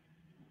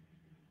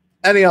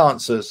 Any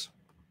answers?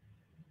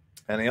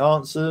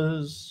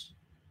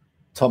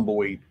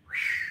 Tumbleweed.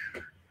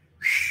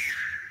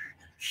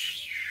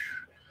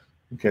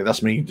 Okay,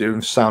 that's me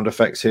doing sound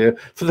effects here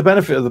for the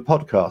benefit of the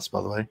podcast, by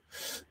the way.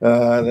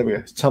 There we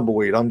go.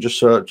 Tumbleweed. I'm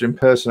just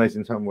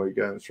impersonating Tumbleweed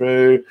going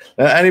through.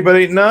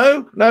 Anybody?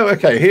 No?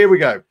 Okay, here we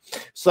go.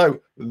 So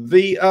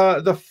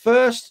the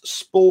first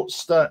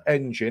Sportster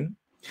engine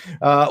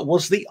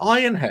was the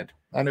Ironhead,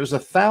 and it was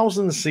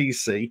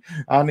 1,000cc,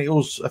 and it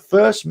was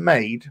first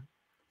made.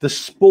 The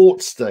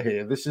Sportster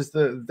here. This is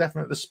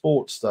definitely the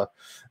Sportster,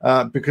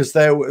 because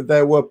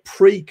there were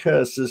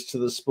precursors to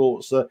the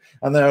Sportster,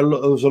 and there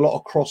was a lot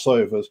of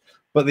crossovers.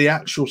 But the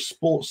actual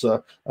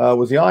Sportster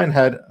was the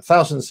Ironhead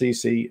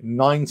 1,000cc,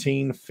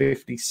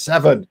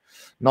 1957.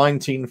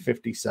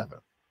 1957.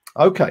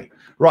 Okay,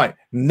 right.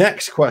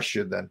 Next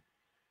question then.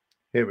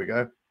 Here we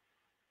go.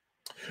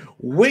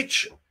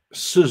 Which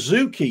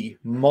Suzuki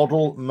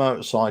model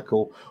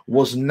motorcycle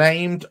was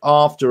named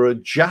after a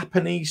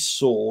Japanese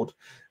sword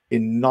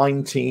in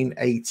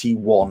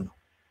 1981?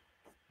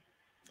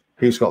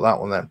 Who's got that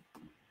one then?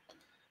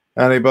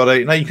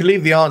 Anybody? Now you can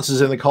leave the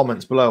answers in the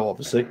comments below,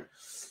 obviously,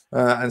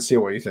 and see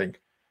what you think.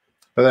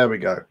 But there we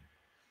go.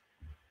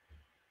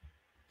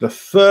 The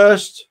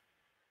first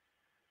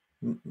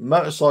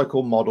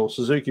motorcycle model,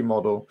 Suzuki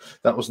model,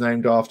 that was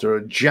named after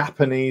a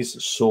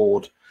Japanese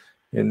sword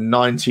in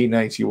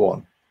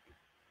 1981?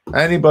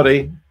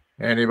 Anybody?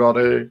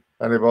 Anybody?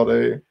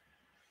 Anybody?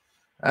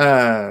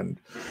 And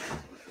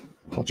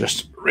I'll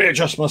just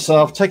readjust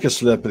myself, take a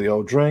slip of the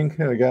old drink.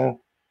 Here we go.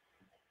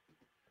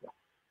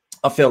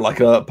 I feel like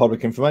a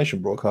public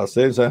information broadcast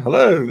here. So,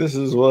 hello, this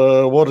is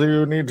what do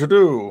you need to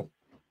do?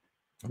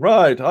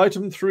 Right,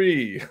 item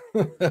 3.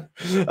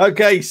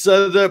 Okay,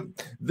 so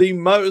the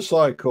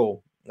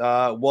motorcycle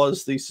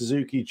was the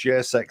Suzuki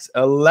GSX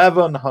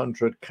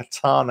 1100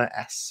 Katana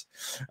S,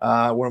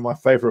 one of my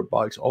favorite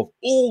bikes of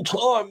all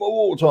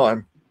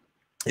time.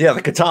 Yeah,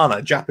 the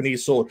katana,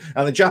 Japanese sword.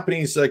 And the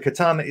Japanese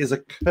katana is a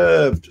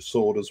curved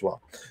sword as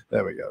well.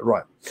 There we go.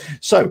 Right.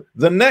 So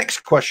the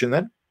next question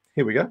then.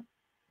 Here we go.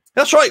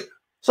 That's right.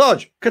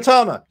 Sarge,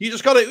 katana. You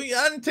just got it.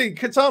 Anthony,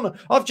 katana.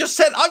 I've just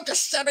said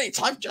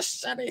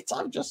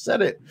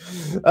it.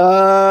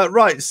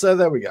 Right. So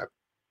there we go.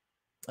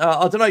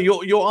 I don't know.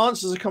 Your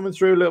answers are coming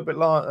through a little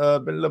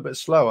bit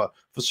slower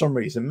for some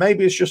reason.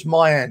 Maybe it's just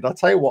my end. I'll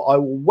tell you what. I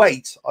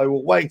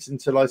will wait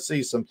until I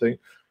see something.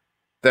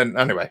 Then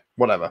anyway,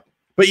 whatever.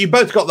 But you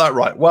both got that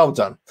right. Well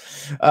done.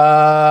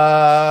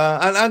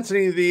 And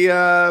Anthony,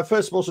 the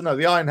first of all, so no,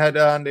 the Ironhead,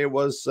 and it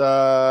was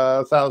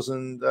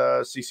 1000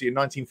 cc in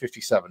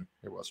 1957.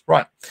 It was.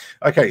 Right.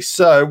 Okay,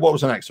 so what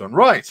was the next one?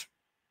 Right.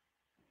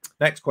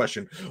 Next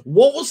question.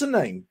 What was the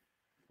name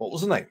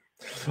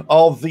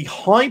of the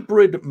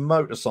hybrid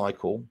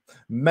motorcycle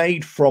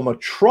made from a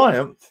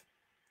Triumph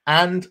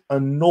and a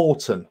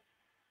Norton?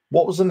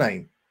 What was the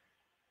name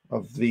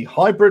of the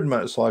hybrid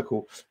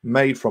motorcycle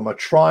made from a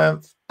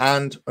Triumph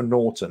and a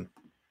Norton?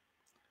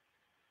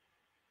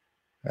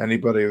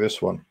 Anybody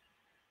this one?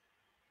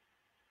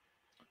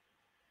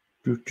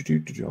 I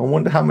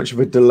wonder how much of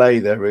a delay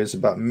there is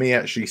about me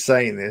actually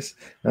saying this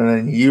and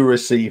then you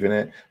receiving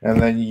it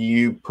and then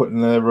you putting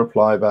the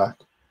reply back.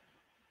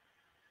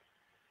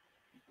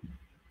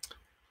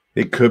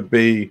 It could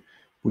be,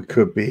 we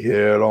could be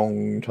here a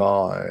long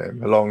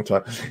time.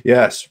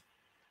 Yes.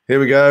 Here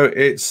we go.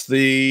 It's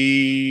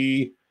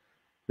the,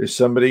 is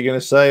somebody going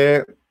to say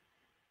it?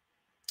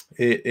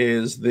 It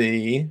is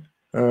the,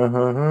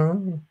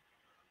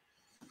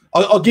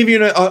 I'll give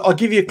you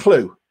a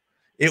clue.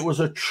 It was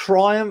a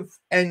Triumph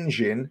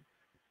engine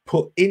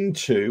put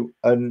into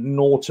a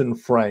Norton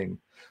frame.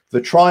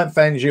 The Triumph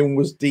engine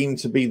was deemed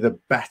to be the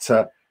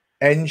better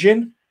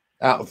engine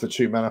out of the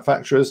two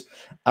manufacturers,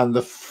 and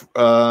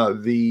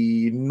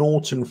the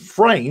Norton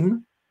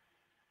frame,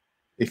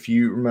 if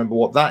you remember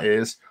what that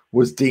is,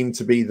 was deemed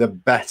to be the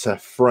better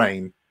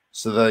frame.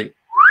 So they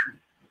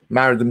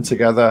married them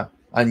together,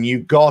 and you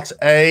got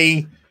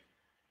a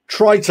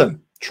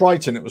Triton.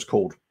 Triton, it was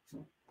called.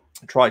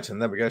 Triton,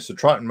 there we go. So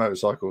Triton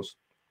motorcycles.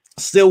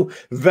 Still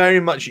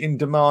very much in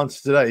demand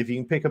today. If you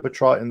can pick up a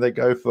Triton, they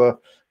go for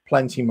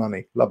plenty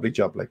money. Lovely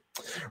jubbly.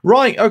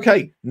 Right,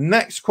 okay.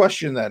 Next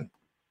question then.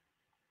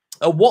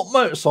 What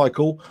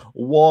motorcycle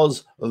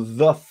was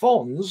the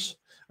Fonz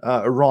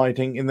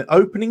riding in the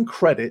opening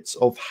credits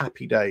of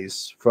Happy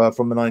Days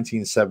from the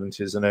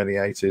 1970s and early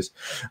 80s?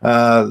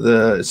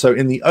 So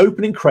in the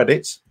opening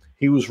credits,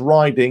 he was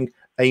riding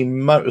a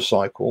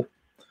motorcycle,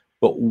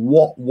 but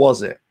what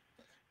was it?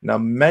 Now,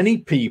 many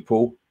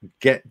people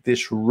get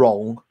this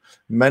wrong.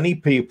 Many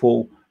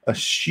people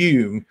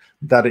assume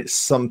that it's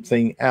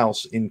something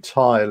else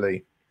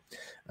entirely,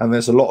 and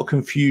there's a lot of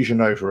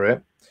confusion over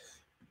it.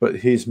 But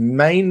his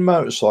main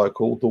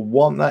motorcycle, the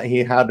one that he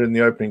had in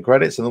the opening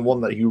credits and the one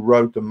that he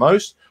rode the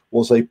most,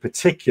 was a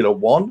particular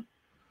one.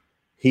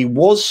 He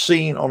was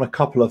seen on a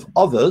couple of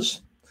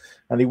others,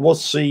 and he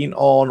was seen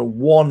on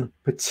one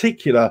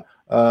particular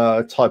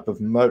type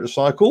of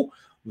motorcycle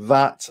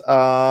that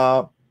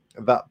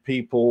that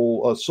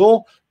people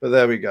saw. But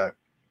there we go.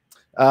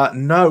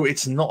 No,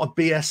 it's not a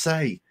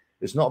BSA.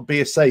 It's not a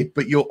BSA,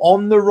 but you're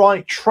on the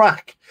right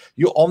track.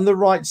 You're on the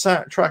right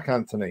track,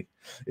 Anthony.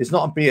 It's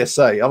not a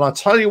BSA. And I'll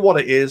tell you what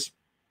it is.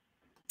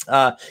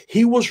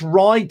 He was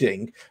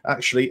riding,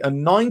 actually, a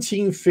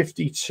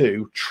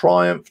 1952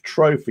 Triumph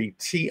Trophy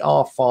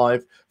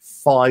TR5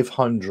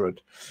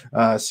 500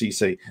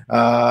 cc.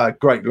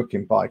 Great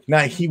looking bike.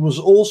 Now, he was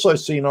also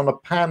seen on a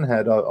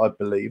Panhead, I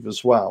believe,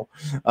 as well.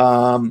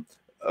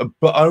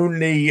 But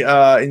only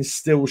in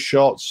still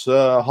shots,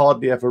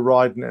 hardly ever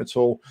riding it at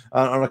all.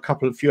 On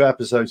a few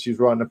episodes, he was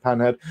riding a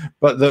Panhead.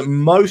 But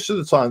most of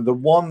the time, the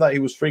one that he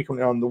was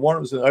frequently on, the one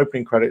that was in the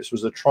opening credits,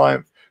 was a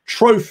Triumph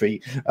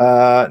Trophy,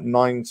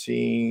 Triumph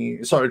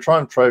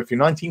Trophy,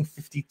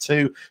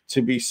 1952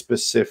 to be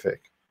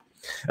specific.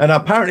 And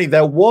apparently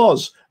there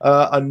was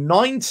a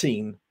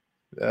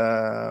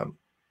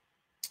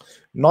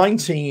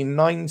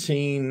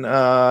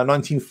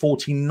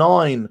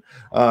 1949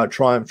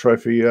 Triumph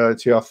Trophy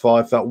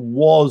TR5 that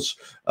was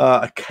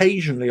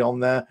occasionally on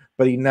there,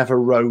 but he never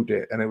rode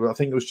it. And I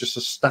think it was just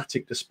a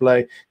static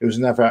display. It was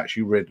never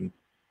actually ridden.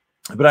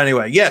 But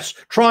anyway, yes,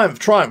 Triumph.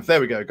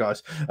 There we go,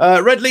 guys.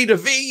 Red Leader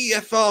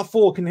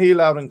VFR4 can hear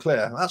loud and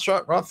clear. That's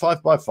right,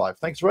 5x5.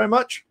 Thanks very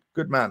much.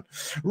 Good man.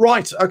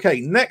 Right,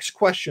 okay, next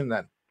question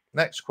then.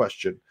 Next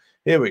question.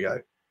 Here we go.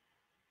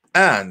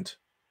 And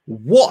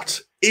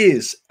what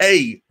is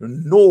a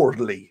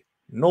Norley?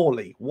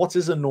 Norley. What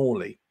is a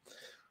Norley?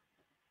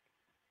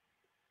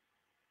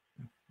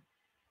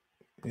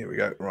 Here we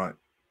go. Right.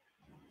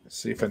 Let's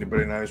see if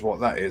anybody knows what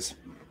that is.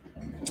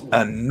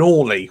 A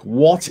Norley.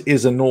 What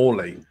is a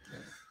Norley?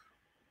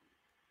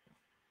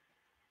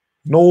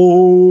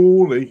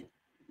 Norley.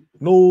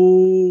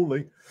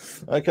 Norley.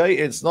 Okay,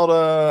 it's not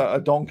a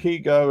donkey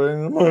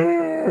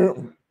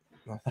going.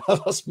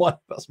 That's my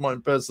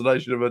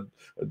impersonation of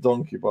a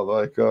donkey, by the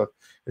way. God,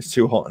 it's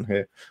too hot in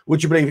here.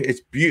 Would you believe it?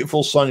 It's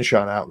beautiful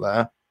sunshine out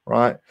there,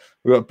 right?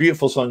 We've got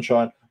beautiful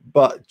sunshine,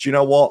 but do you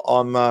know what?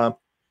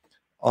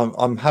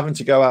 I'm having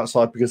to go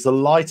outside because the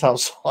light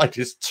outside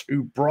is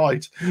too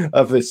bright.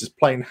 This is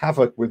playing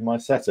havoc with my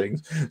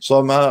settings, so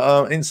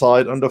I'm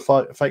inside under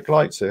fake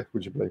lights here.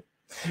 Would you believe?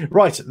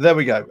 Right, there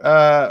we go.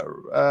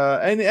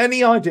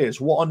 Any ideas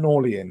what a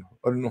Norleyan?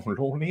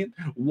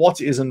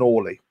 What is a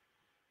Norley?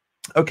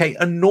 Okay,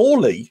 a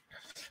Norley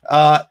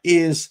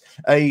is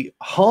a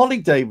Harley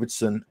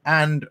Davidson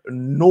and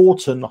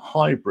Norton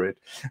hybrid,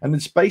 and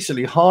it's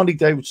basically Harley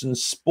Davidson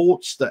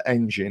Sportster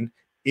engine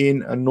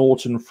in a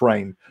Norton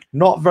frame.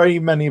 Not very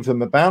many of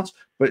them about,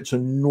 but it's a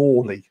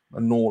Norley.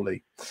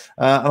 And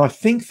I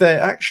think they're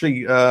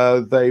actually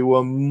they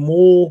were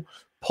more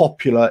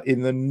popular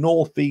in the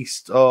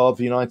northeast of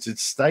the United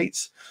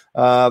States.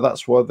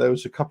 That's why there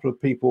was a couple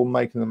of people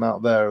making them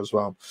out there as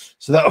well.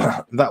 So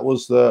that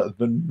was the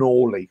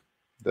Norley,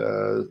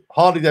 the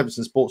Harley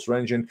Davidson Sportster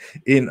engine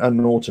in a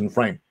Norton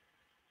frame.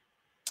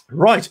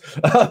 Right,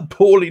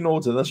 Paulie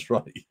Norton. That's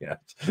right. Yeah,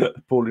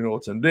 Paulie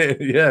Norton.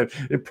 Yeah,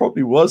 it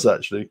probably was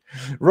actually.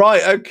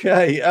 Right.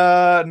 Okay.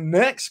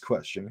 Next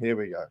question. Here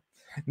we go.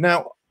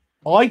 Now,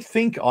 I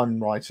think I'm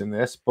right in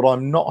this, but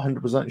I'm not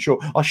 100% sure.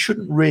 I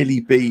shouldn't really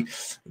be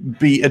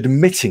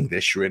admitting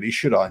this, really,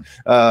 should I?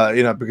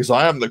 Because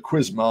I am the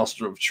quiz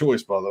master of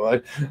choice, by the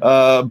way.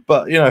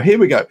 But here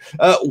we go.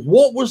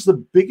 What was the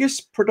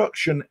biggest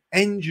production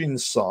engine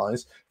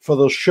size for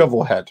the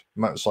Shovelhead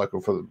motorcycle,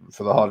 for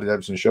the Harley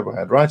Davidson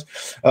Shovelhead, right?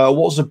 What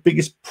was the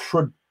biggest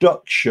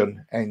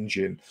production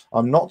engine?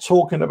 I'm not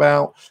talking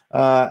about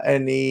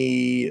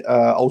any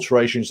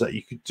alterations that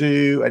you could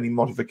do, any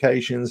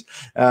modifications,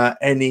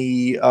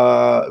 any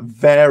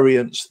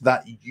variants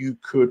that you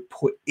could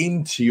put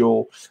into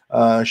your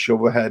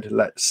Shovelhead,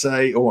 let's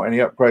say, or any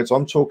upgrades.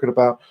 I'm talking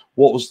about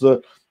what was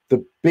the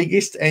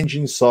biggest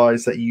engine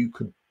size that you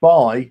could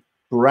buy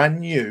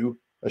brand new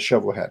a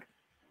Shovelhead.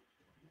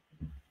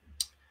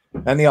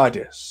 Any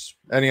ideas?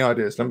 Let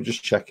me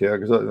just check here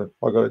because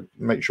I got to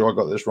make sure I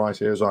got this right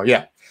here as well.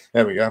 Yeah,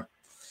 there we go.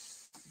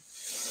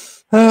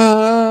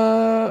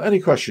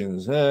 Any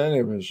questions?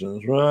 Any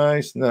questions?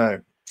 Right?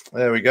 No.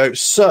 There we go.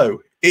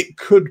 So it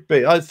could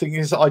be. I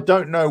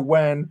don't know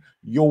when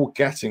you're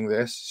getting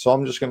this, so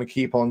I'm just going to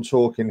keep on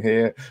talking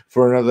here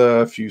for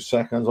another few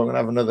seconds. I'm going to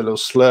have another little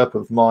slurp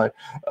of my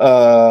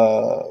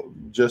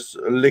just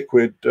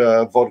liquid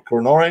vodka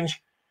and orange.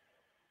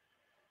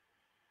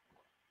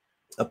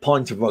 A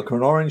pint of vodka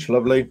and orange,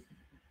 lovely.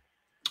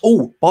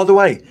 Oh, by the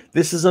way,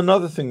 this is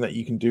another thing that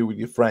you can do with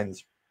your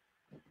friends.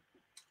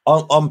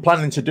 I'm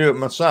planning to do it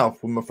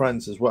myself with my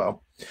friends as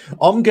well.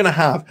 I'm going to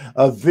have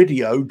a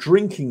video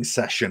drinking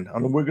session,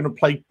 and we're going to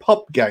play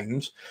pub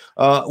games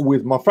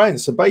with my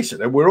friends. So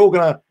basically, we're all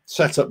going to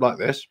set up like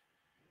this,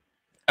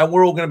 and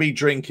we're all going to be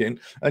drinking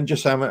and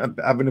just having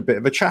a bit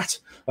of a chat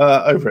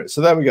over it.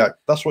 So there we go.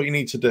 That's what you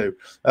need to do.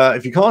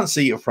 If you can't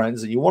see your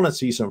friends and you want to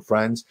see some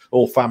friends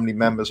or family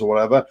members or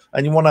whatever,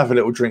 and you want to have a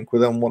little drink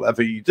with them,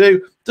 whatever you do,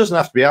 it doesn't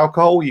have to be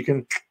alcohol. You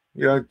can,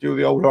 do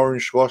the old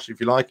orange squash if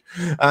you like.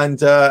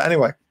 And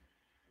anyway,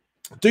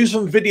 do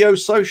some video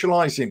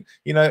socializing.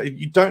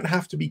 You don't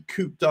have to be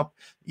cooped up.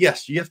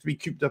 Yes, you have to be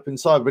cooped up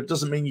inside, but it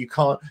doesn't mean you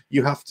can't.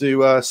 You have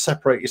to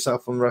separate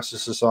yourself from the rest of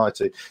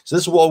society. So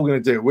this is what we're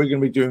going to do. We're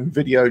going to be doing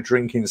video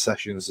drinking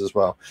sessions as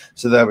well.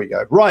 So there we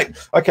go. Right.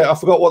 Okay. I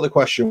forgot what the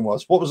question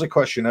was. What was the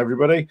question,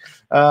 everybody?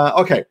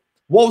 Okay.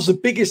 What was the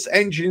biggest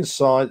engine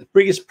size,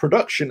 biggest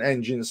production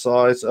engine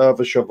size of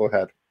a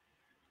Shovelhead?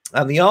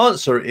 And the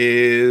answer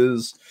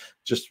is,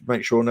 just to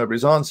make sure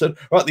nobody's answered.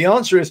 Right, the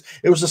answer is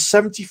it was a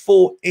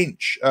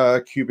 74-inch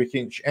cubic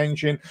inch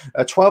engine,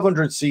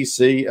 1200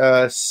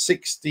 cc,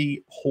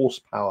 60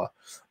 horsepower.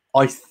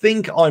 I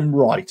think I'm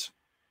right.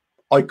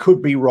 I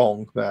could be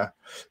wrong there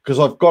because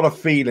I've got a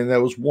feeling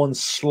there was one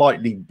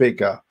slightly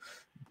bigger,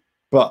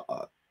 but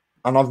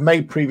and I've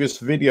made previous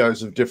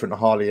videos of different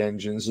Harley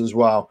engines as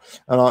well,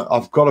 and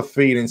I've got a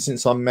feeling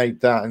since I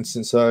made that and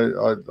since I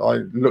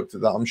looked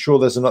at that, I'm sure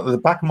there's another. At the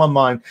back of my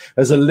mind,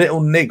 there's a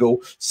little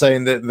niggle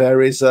saying that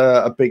there is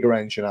a bigger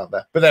engine out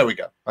there. But there we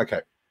go.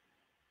 Okay.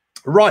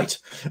 Right.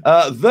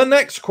 The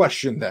next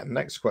question then.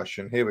 Next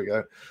question. Here we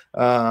go.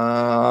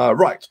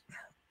 Right.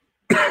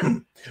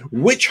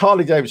 Which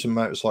Harley Davidson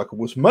motorcycle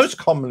was most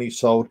commonly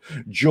sold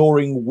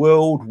during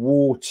World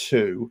War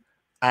II?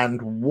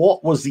 And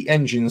what was the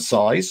engine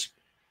size?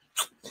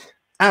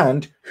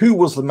 And who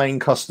was the main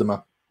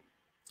customer?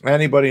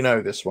 Anybody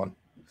know this one?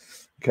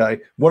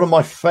 Okay, one of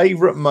my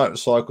favorite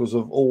motorcycles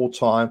of all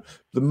time,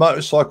 the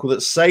motorcycle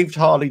that saved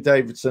Harley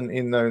Davidson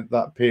in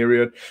that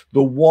period,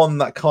 the one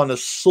that kind of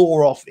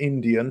saw off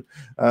Indian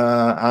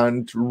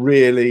and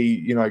really,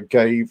 you know,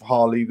 gave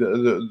Harley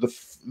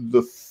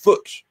the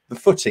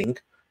footing,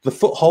 the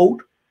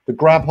foothold, the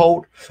grab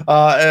hold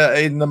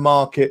in the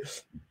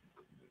market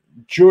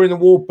during the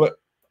war, but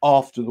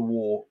after the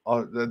war.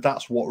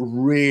 That's what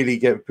really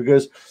gave,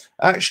 because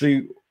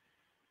actually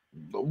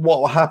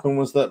what happened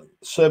was that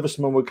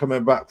servicemen were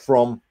coming back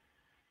from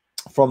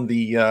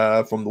the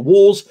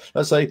wars,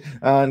 let's say,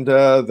 and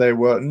they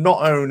were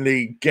not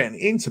only getting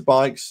into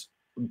bikes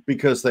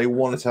because they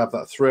wanted to have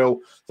that thrill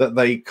that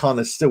they kind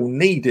of still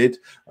needed,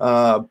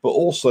 but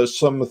also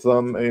some of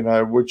them, you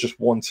know, were just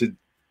wanted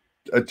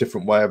a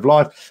different way of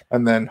life,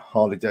 and then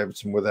Harley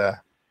Davidson were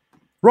there.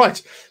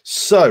 Right,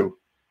 so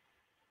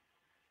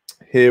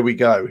here we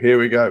go.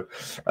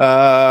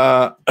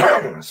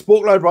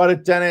 Sport Glide Rider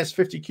Dennis,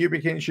 50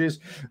 cubic inches.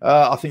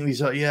 I think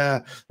these are, yeah,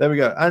 there we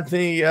go.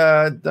 Anthony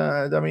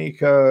D'Amico,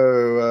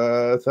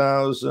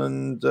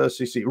 1000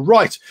 cc.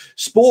 Right.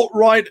 Sport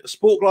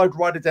Glide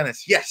Rider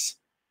Dennis. Yes.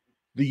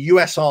 The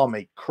US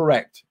Army.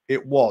 Correct.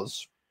 It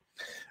was.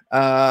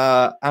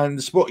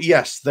 And sport,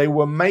 yes, they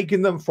were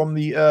making them from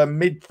the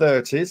mid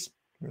 30s.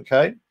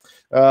 Okay.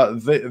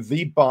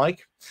 The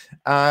bike.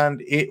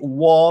 And it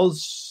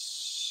was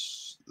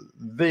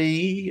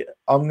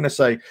I'm going to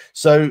say,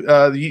 so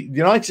the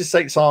United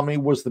States Army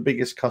was the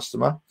biggest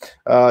customer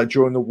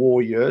during the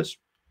war years,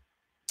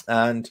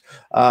 and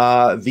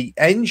the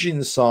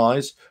engine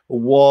size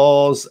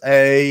was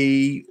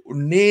a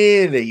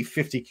nearly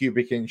 50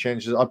 cubic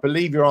inches. I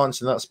believe you're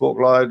answering that, Sport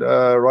Glide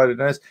Rider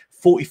Dennis.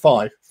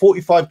 45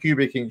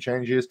 cubic inch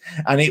inches,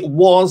 and it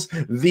was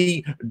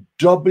the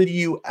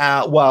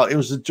WL. Well, it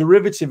was a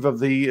derivative of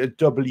the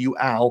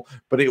WL,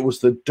 but it was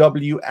the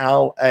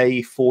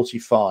WLA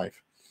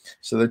 45.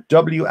 So the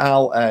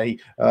WLA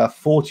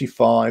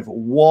 45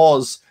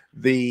 was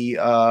the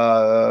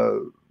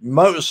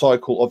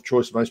motorcycle of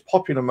choice, the most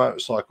popular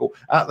motorcycle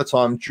at the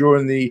time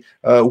during the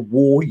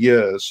war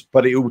years,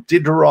 but it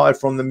did arrive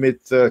from the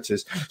mid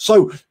 30s.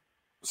 So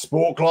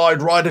Sport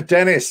Glide Rider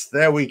Dennis,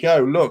 there we go.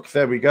 Look,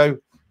 there we go.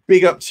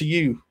 Big up to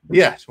you.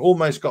 Yes,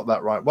 almost got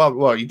that right.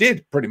 Well, you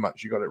did pretty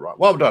much. You got it right.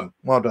 Well done.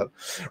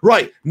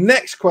 Right,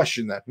 next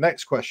question then.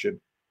 Next question.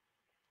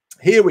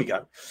 Here we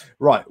go.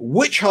 Right,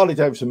 which Harley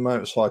Davidson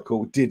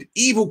motorcycle did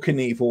Evel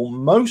Knievel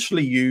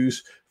mostly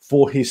use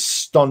for his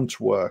stunt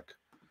work?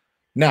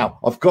 Now,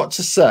 I've got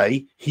to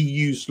say he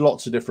used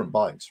lots of different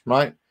bikes,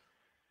 right?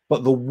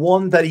 But the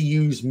one that he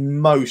used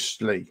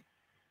mostly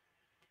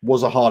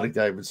was a Harley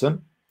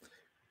Davidson.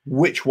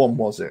 Which one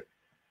was it?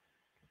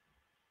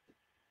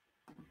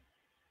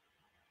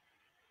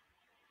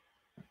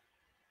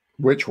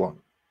 Which one?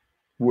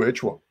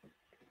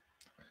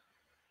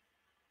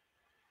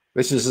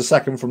 This is the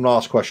second from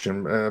last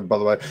question, by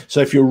the way. So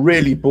if you're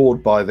really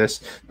bored by this,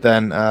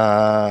 then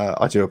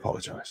I do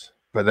apologize.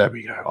 But there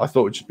we go. I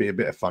thought it'd just be a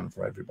bit of fun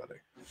for everybody.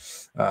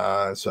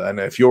 So, and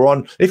if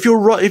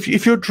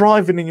you're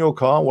driving in your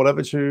car,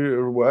 whatever,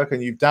 to work,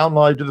 and you've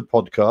downloaded the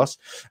podcast,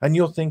 and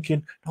you're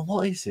thinking, "Oh,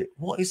 what is it?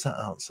 What is that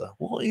answer?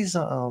 What is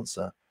that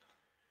answer?"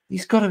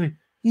 He's got to be,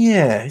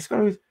 yeah, he's got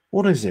to be.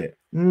 What is it?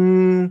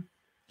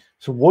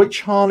 So,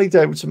 which Harley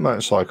Davidson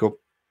motorcycle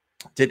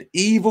did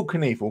Evel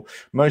Knievel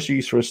mostly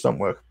use for his stunt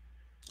work?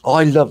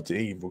 I loved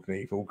Evel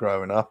Knievel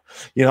growing up.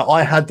 You know,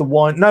 I had the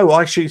wind. No,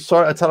 actually,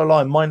 sorry, I tell a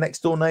lie. My next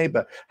door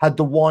neighbor had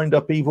the wind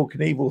up Evel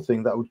Knievel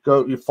thing that would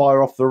go, you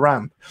fire off the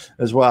ramp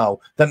as well.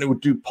 Then it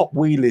would do pop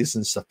wheelies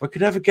and stuff. But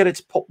could never get it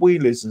to pop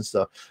wheelies and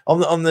stuff.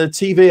 On the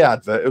TV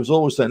advert, it was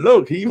always saying,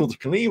 "Look, Evel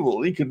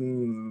Knievel, he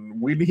can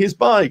wheelie his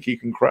bike, he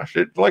can crash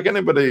it like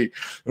anybody,"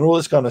 and all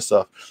this kind of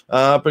stuff.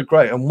 But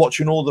great. And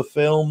watching all the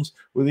films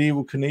with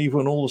Evel Knievel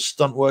and all the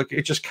stunt work,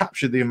 it just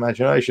captured the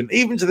imagination.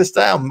 Even to this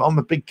day, I'm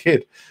a big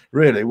kid,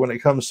 really, when it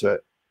comes to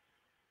it.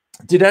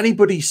 Did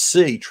anybody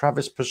see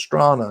Travis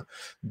Pastrana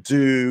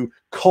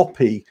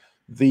copy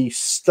the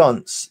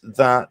stunts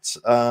that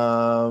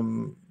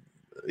Evel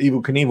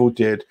Knievel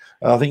did?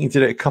 I think he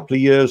did it a couple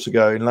of years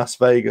ago in Las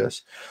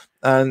Vegas,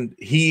 and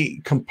he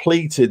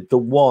completed the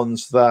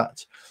ones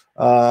that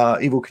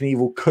Evel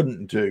Knievel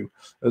couldn't do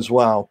as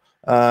well.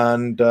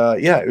 And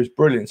yeah, it was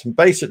brilliant. And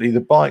basically, the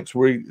bikes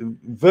were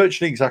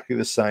virtually exactly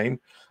the same.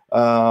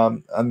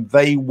 And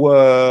they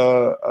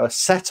were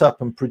set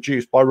up and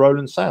produced by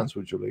Roland Sands,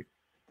 would you believe?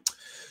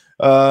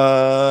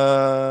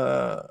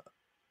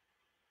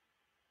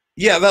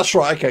 Yeah, that's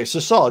right. Okay, so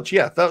Sarge,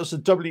 yeah, that was the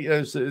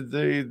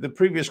the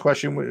previous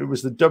question. It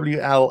was the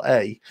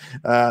WLA.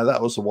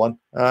 That was the one.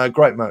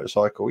 Great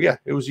motorcycle. Yeah,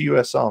 it was the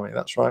US Army.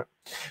 That's right.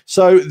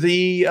 So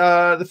the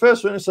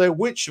first one is say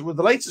the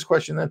latest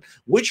question then,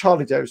 which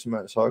Harley Davidson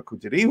motorcycle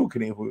did Evel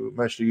Knievel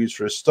mostly use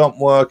for his stunt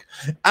work?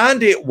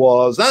 And it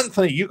was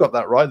Anthony. You got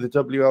that right. The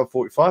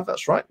WL45.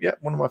 That's right. Yeah,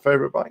 one of my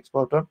favorite bikes.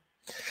 Well done.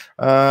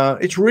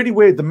 It's really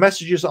weird. The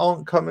messages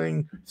aren't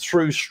coming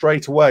through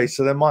straight away,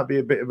 so there might be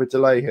a bit of a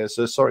delay here.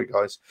 So sorry,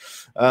 guys.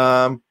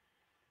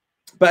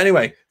 But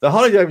anyway, the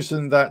Harley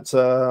Davidson that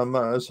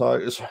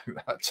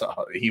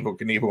Evil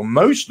Knievel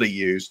mostly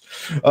used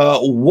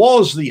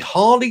was the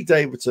Harley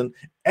Davidson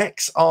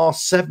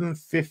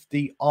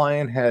XR750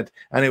 Ironhead,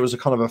 and it was a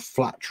kind of a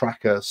flat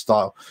tracker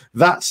style.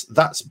 Yeah,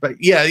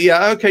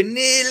 okay,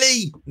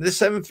 nearly the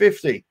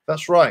 750.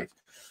 That's right.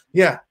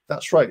 Yeah,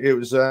 that's right. It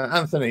was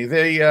Anthony, the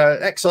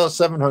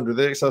XR700,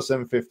 the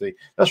XR750.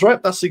 That's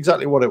right. That's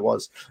exactly what it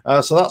was.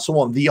 So that's the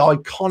one, the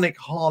iconic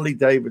Harley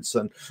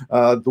Davidson,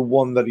 the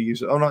one that he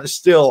used. Oh, no,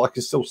 I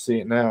can still see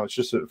it now. It's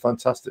just a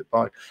fantastic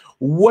bike.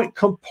 Went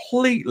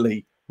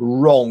completely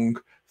wrong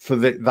for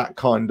that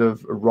kind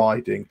of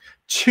riding.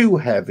 Too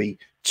heavy,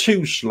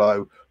 too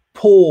slow,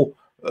 poor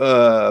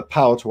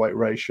power to weight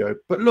ratio.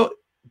 But look,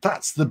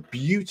 that's the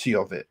beauty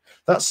of it.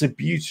 That's the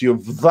beauty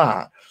of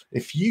that.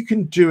 If you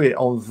can do it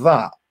on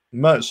that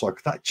motorcycle,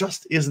 that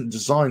just isn't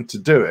designed to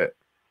do it,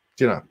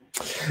 you know.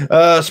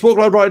 Sport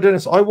Glide Rider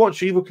Dennis, I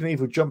watched Evil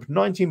Knievel jump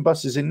 19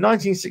 buses in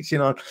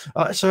 1969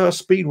 at SOS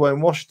Speedway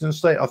in Washington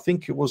State. I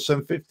think it was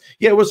 750.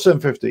 Yeah, it was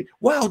 750.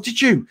 Wow,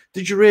 did you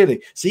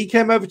really? So he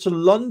came over to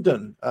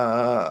London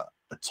at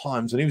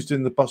times, and he was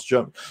doing the bus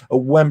jump at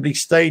Wembley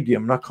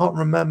Stadium, and I can't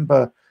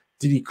remember.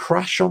 Did he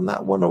crash on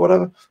that one or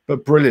whatever?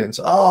 But brilliant.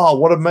 Oh,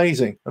 what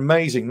amazing.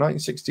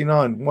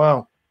 1969.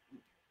 Wow.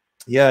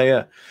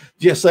 Yeah.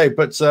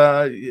 But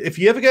if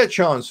you ever get a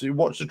chance, you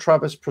watch the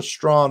Travis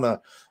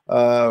Pastrana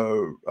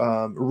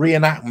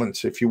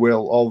reenactment, if you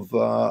will,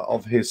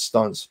 of his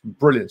stunts.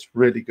 Brilliant.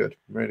 Really good.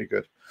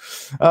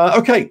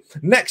 Okay,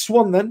 next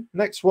one, and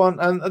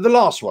the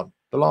last one,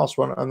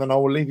 and then I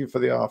will leave you for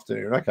the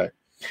afternoon. Okay.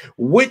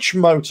 Which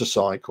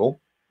motorcycle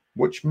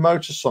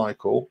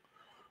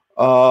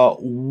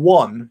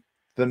won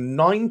the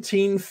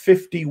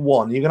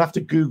 1951? You're gonna have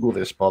to Google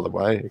this, by the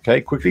way.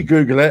 Okay, quickly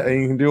Google it,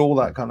 and you can do all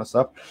that kind of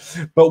stuff.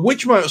 But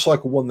which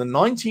motorcycle won the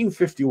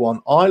 1951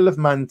 Isle of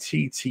Man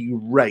TT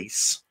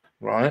race,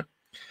 right?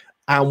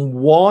 And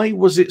why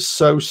was it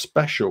so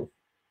special?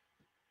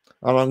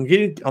 And I'm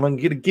gonna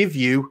give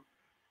you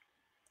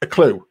a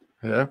clue.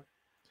 Yeah,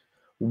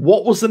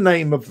 what was the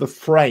name of the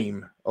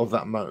frame of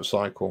that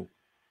motorcycle?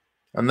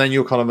 And then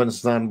you'll kind of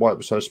understand why it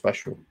was so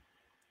special.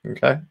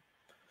 Okay.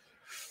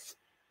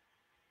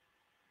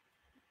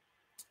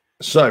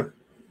 So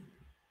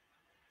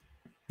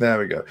there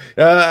we go.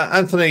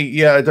 Anthony,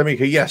 yeah,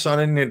 D'Amico, yes, on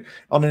an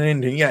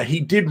Indian. Yeah, he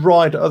did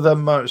ride other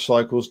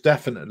motorcycles,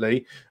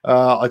 definitely.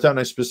 I don't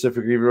know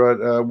specifically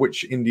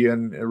which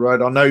Indian he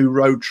rode. I know he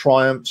rode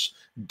Triumphs,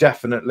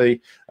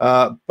 definitely.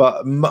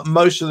 But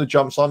most of the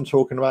jumps I'm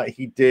talking about,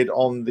 he did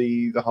on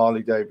the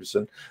Harley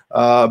Davidson.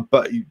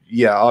 But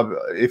yeah,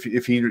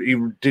 if he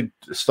did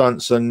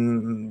stunts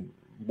and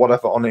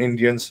whatever on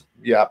Indians,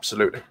 yeah,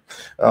 absolutely.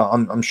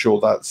 I'm sure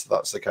that's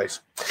the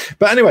case.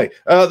 But anyway,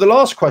 the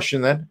last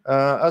question then,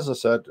 as I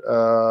said,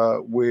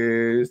 there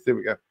we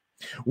go.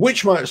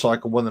 Which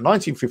motorcycle won the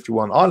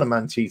 1951 Isle of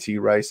Man TT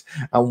race,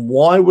 and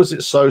why was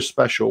it so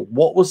special?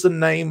 What was the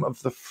name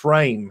of the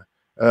frame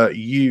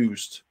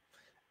used?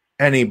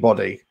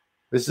 Anybody?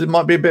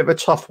 Might be a bit of a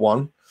tough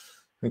one.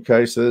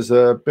 Okay, so there's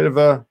a bit of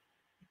a.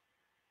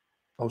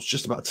 I was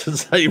just about to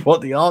say what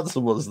the answer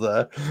was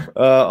there.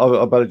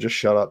 I better just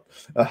shut up.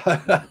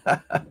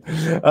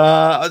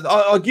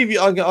 I'll give you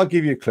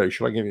a clue.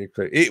 Shall I give you a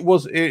clue? It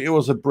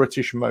was a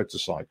British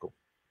motorcycle.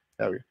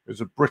 There we go. It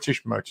was a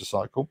British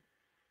motorcycle.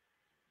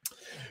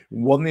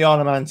 Won the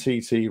Isle of Man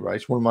TT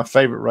race, one of my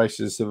favourite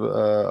races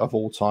of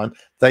all time.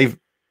 They've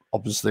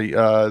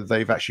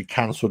actually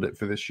cancelled it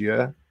for this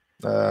year,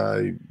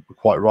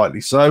 quite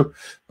rightly so,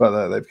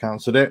 but they've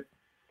cancelled it,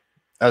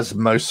 as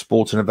most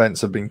sporting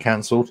events have been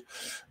cancelled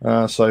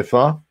so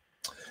far.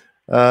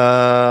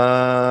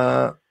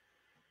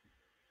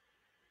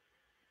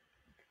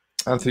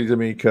 Anthony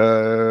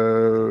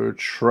D'Amico,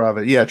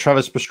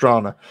 Travis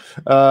Pastrana.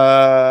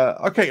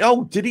 Okay.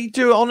 Oh, did he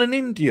do it on an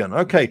Indian?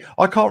 Okay,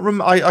 I can't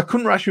remember. I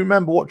couldn't actually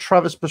remember what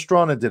Travis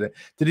Pastrana did it.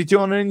 Did he do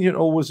it on an Indian,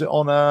 or was it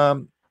on?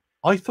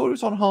 I thought it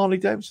was on Harley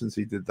Davidson's.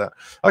 He did that.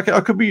 Okay,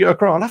 I could be.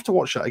 I'll have to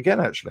watch that again.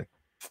 Actually,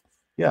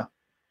 yeah.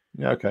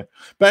 Yeah, okay.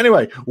 But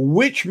anyway,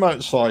 which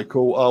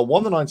motorcycle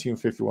won the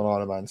 1951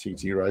 Isle of Man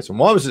TT race, and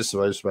why was it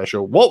so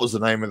special? What was the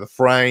name of the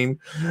frame?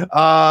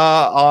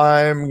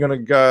 I'm going to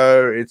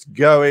go. It's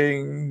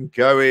gone.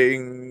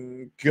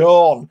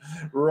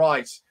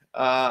 Right.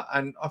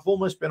 And I've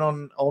almost been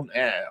on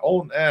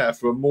air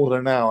for more than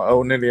an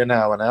hour, nearly an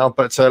hour now.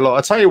 But look, I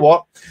tell you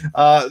what,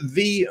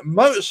 the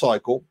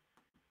motorcycle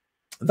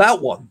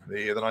that won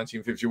the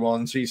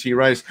 1951 TT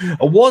race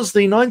was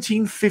the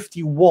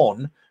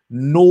 1951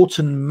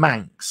 Norton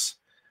Manx,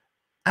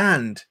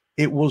 and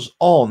it was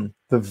on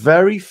the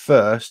very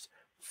first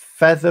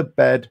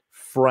featherbed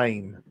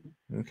frame.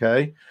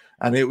 Okay,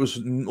 and it was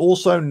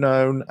also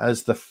known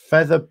as the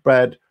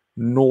featherbed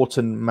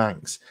Norton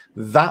Manx.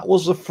 That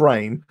was the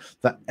frame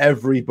that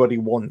everybody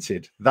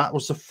wanted. That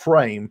was the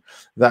frame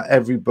that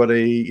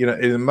everybody,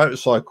 in the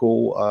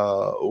motorcycle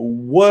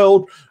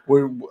world,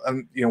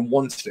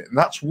 wanted it, and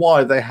that's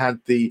why they had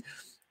the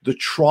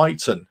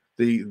Triton.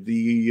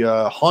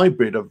 the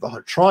hybrid of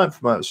the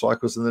Triumph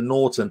motorcycles and the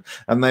Norton,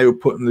 and they were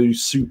putting the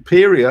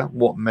superior,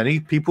 what many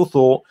people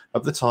thought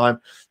at the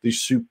time, the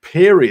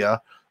superior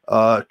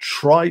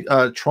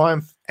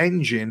Triumph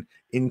engine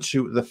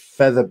into the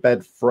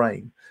featherbed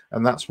frame.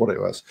 And that's what it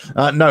was.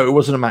 No, it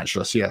wasn't a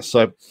matchless. Yes.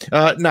 So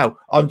no,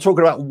 I'm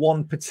talking about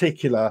one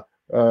particular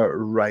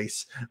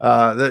race.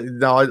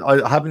 No,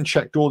 I haven't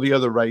checked all the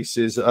other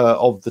races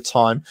of the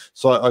time,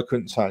 so I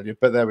couldn't tell you.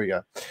 But there we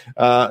go.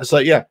 So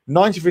yeah,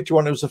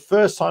 1951. It was the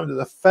first time that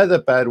the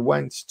featherbed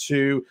went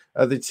to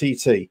the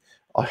TT.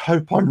 I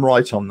hope I'm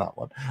right on that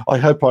one. I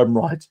hope I'm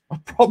right. I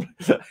probably,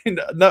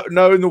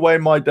 knowing the way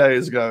my day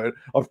is going,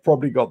 I've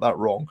probably got that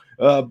wrong.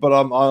 But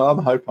I'm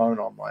hoping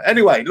I'm right.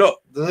 Anyway,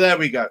 look, there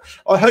we go.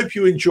 I hope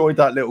you enjoyed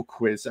that little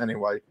quiz.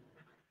 Anyway,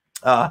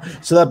 so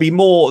there'll be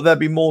more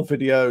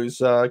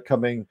videos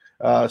coming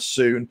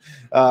soon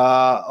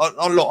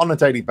on a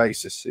daily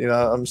basis. You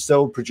know, I'm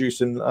still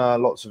producing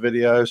lots of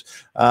videos,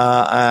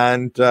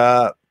 and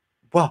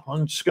well,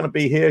 I'm just going to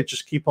be here,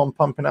 just keep on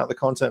pumping out the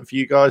content for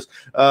you guys.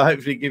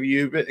 Hopefully give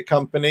you a bit of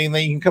company, and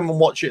then you can come and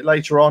watch it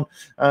later on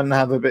and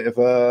have a bit of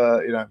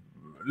a, you know,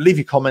 leave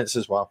your comments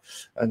as well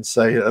and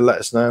say, let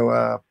us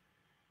know.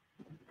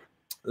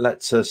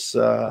 Let us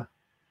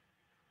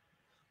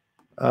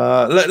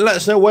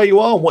know where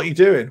you are, what you're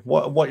doing,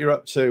 what you're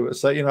up to.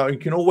 So, you know, you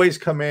can always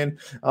come in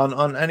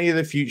on any of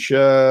the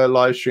future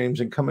live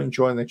streams and come and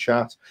join the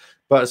chat.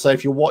 But say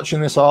if you're watching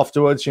this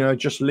afterwards, you know,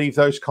 just leave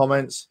those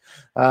comments.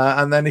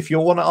 And then if you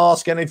want to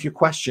ask any of your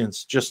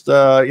questions, just,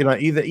 you know,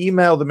 either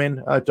email them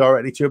in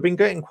directly to you. I've been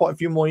getting quite a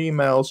few more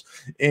emails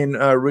in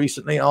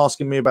recently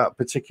asking me about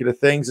particular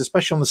things,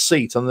 especially on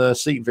the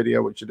seat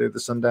video, which I did, the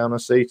Sundowner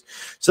seat.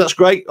 So that's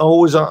great.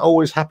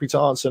 Always happy to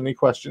answer any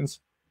questions.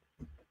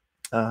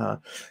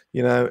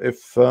 You know,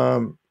 if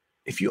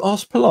you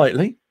ask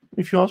politely,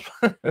 then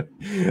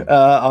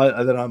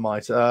I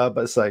might,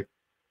 but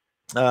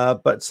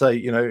say,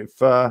 you know, if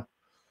hide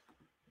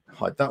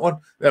that one,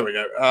 there we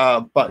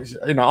go. But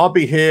you know, I'll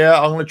be here.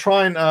 I'm going to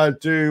try and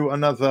do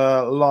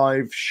another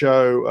live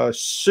show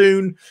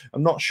soon.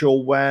 I'm not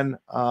sure when.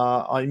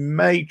 I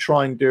may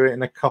try and do it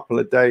in a couple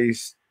of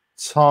days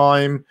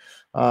time.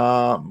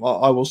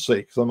 I will see,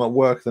 because I'm at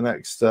work the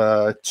next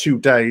 2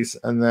 days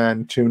and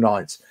then 2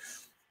 nights.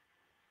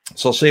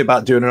 So I'll see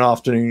about doing an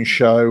afternoon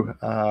show,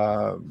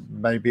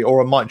 maybe,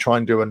 or I might try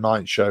and do a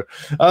night show.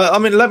 I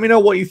mean, let me know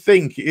what you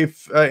think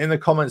if in the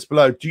comments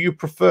below. Do you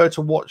prefer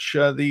to watch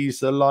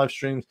these live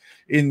streams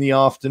in the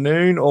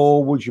afternoon,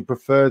 or would you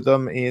prefer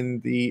them in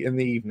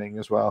the evening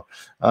as well?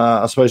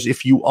 I suppose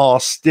if you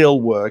are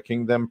still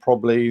working, then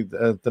probably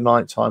the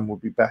night time would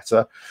be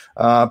better.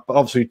 But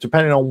obviously,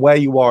 depending on where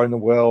you are in the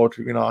world,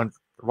 you know,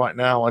 right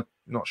now I'm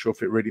not sure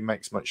if it really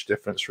makes much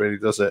difference, really,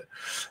 does it?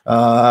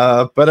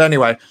 But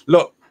anyway,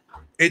 look.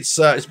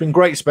 It's been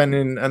great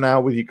spending an hour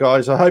with you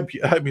guys. I hope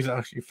you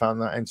actually found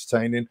that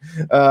entertaining.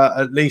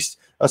 At least,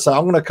 so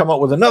I'm going to come up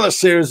with another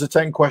series of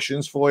 10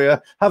 questions for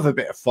you. Have a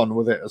bit of fun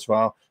with it as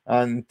well.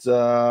 And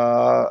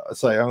so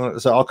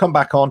I'll come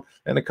back on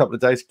in a couple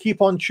of days.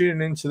 Keep on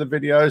tuning into the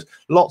videos.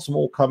 Lots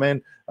more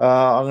coming.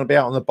 I'm going to be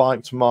out on the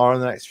bike tomorrow in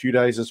the next few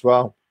days as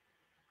well,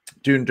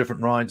 doing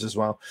different rides as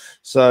well.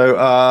 So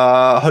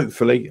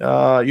hopefully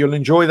you'll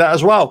enjoy that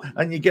as well,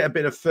 and you get a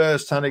bit of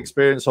first-hand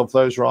experience of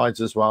those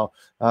rides as well,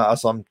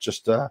 as I'm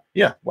just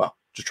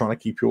just trying to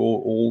keep you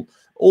all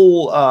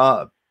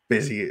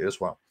busy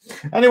as well.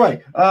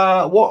 Anyway,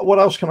 what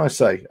else can I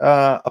say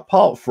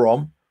apart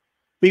from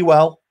be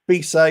well,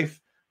 be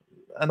safe,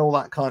 and all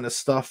that kind of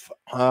stuff?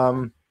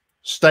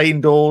 Stay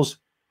indoors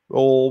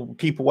or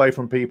keep away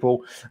from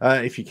people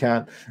if you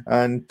can,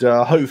 and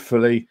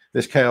hopefully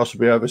this chaos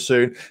will be over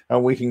soon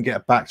and we can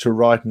get back to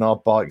riding our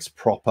bikes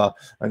proper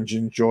and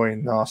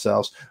enjoying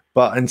ourselves.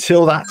 But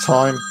until that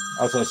time,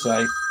 as I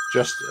say,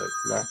 just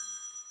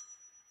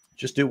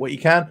do what you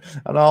can,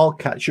 and I'll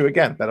catch you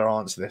again. Better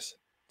answer this.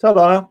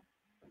 Ta-da now.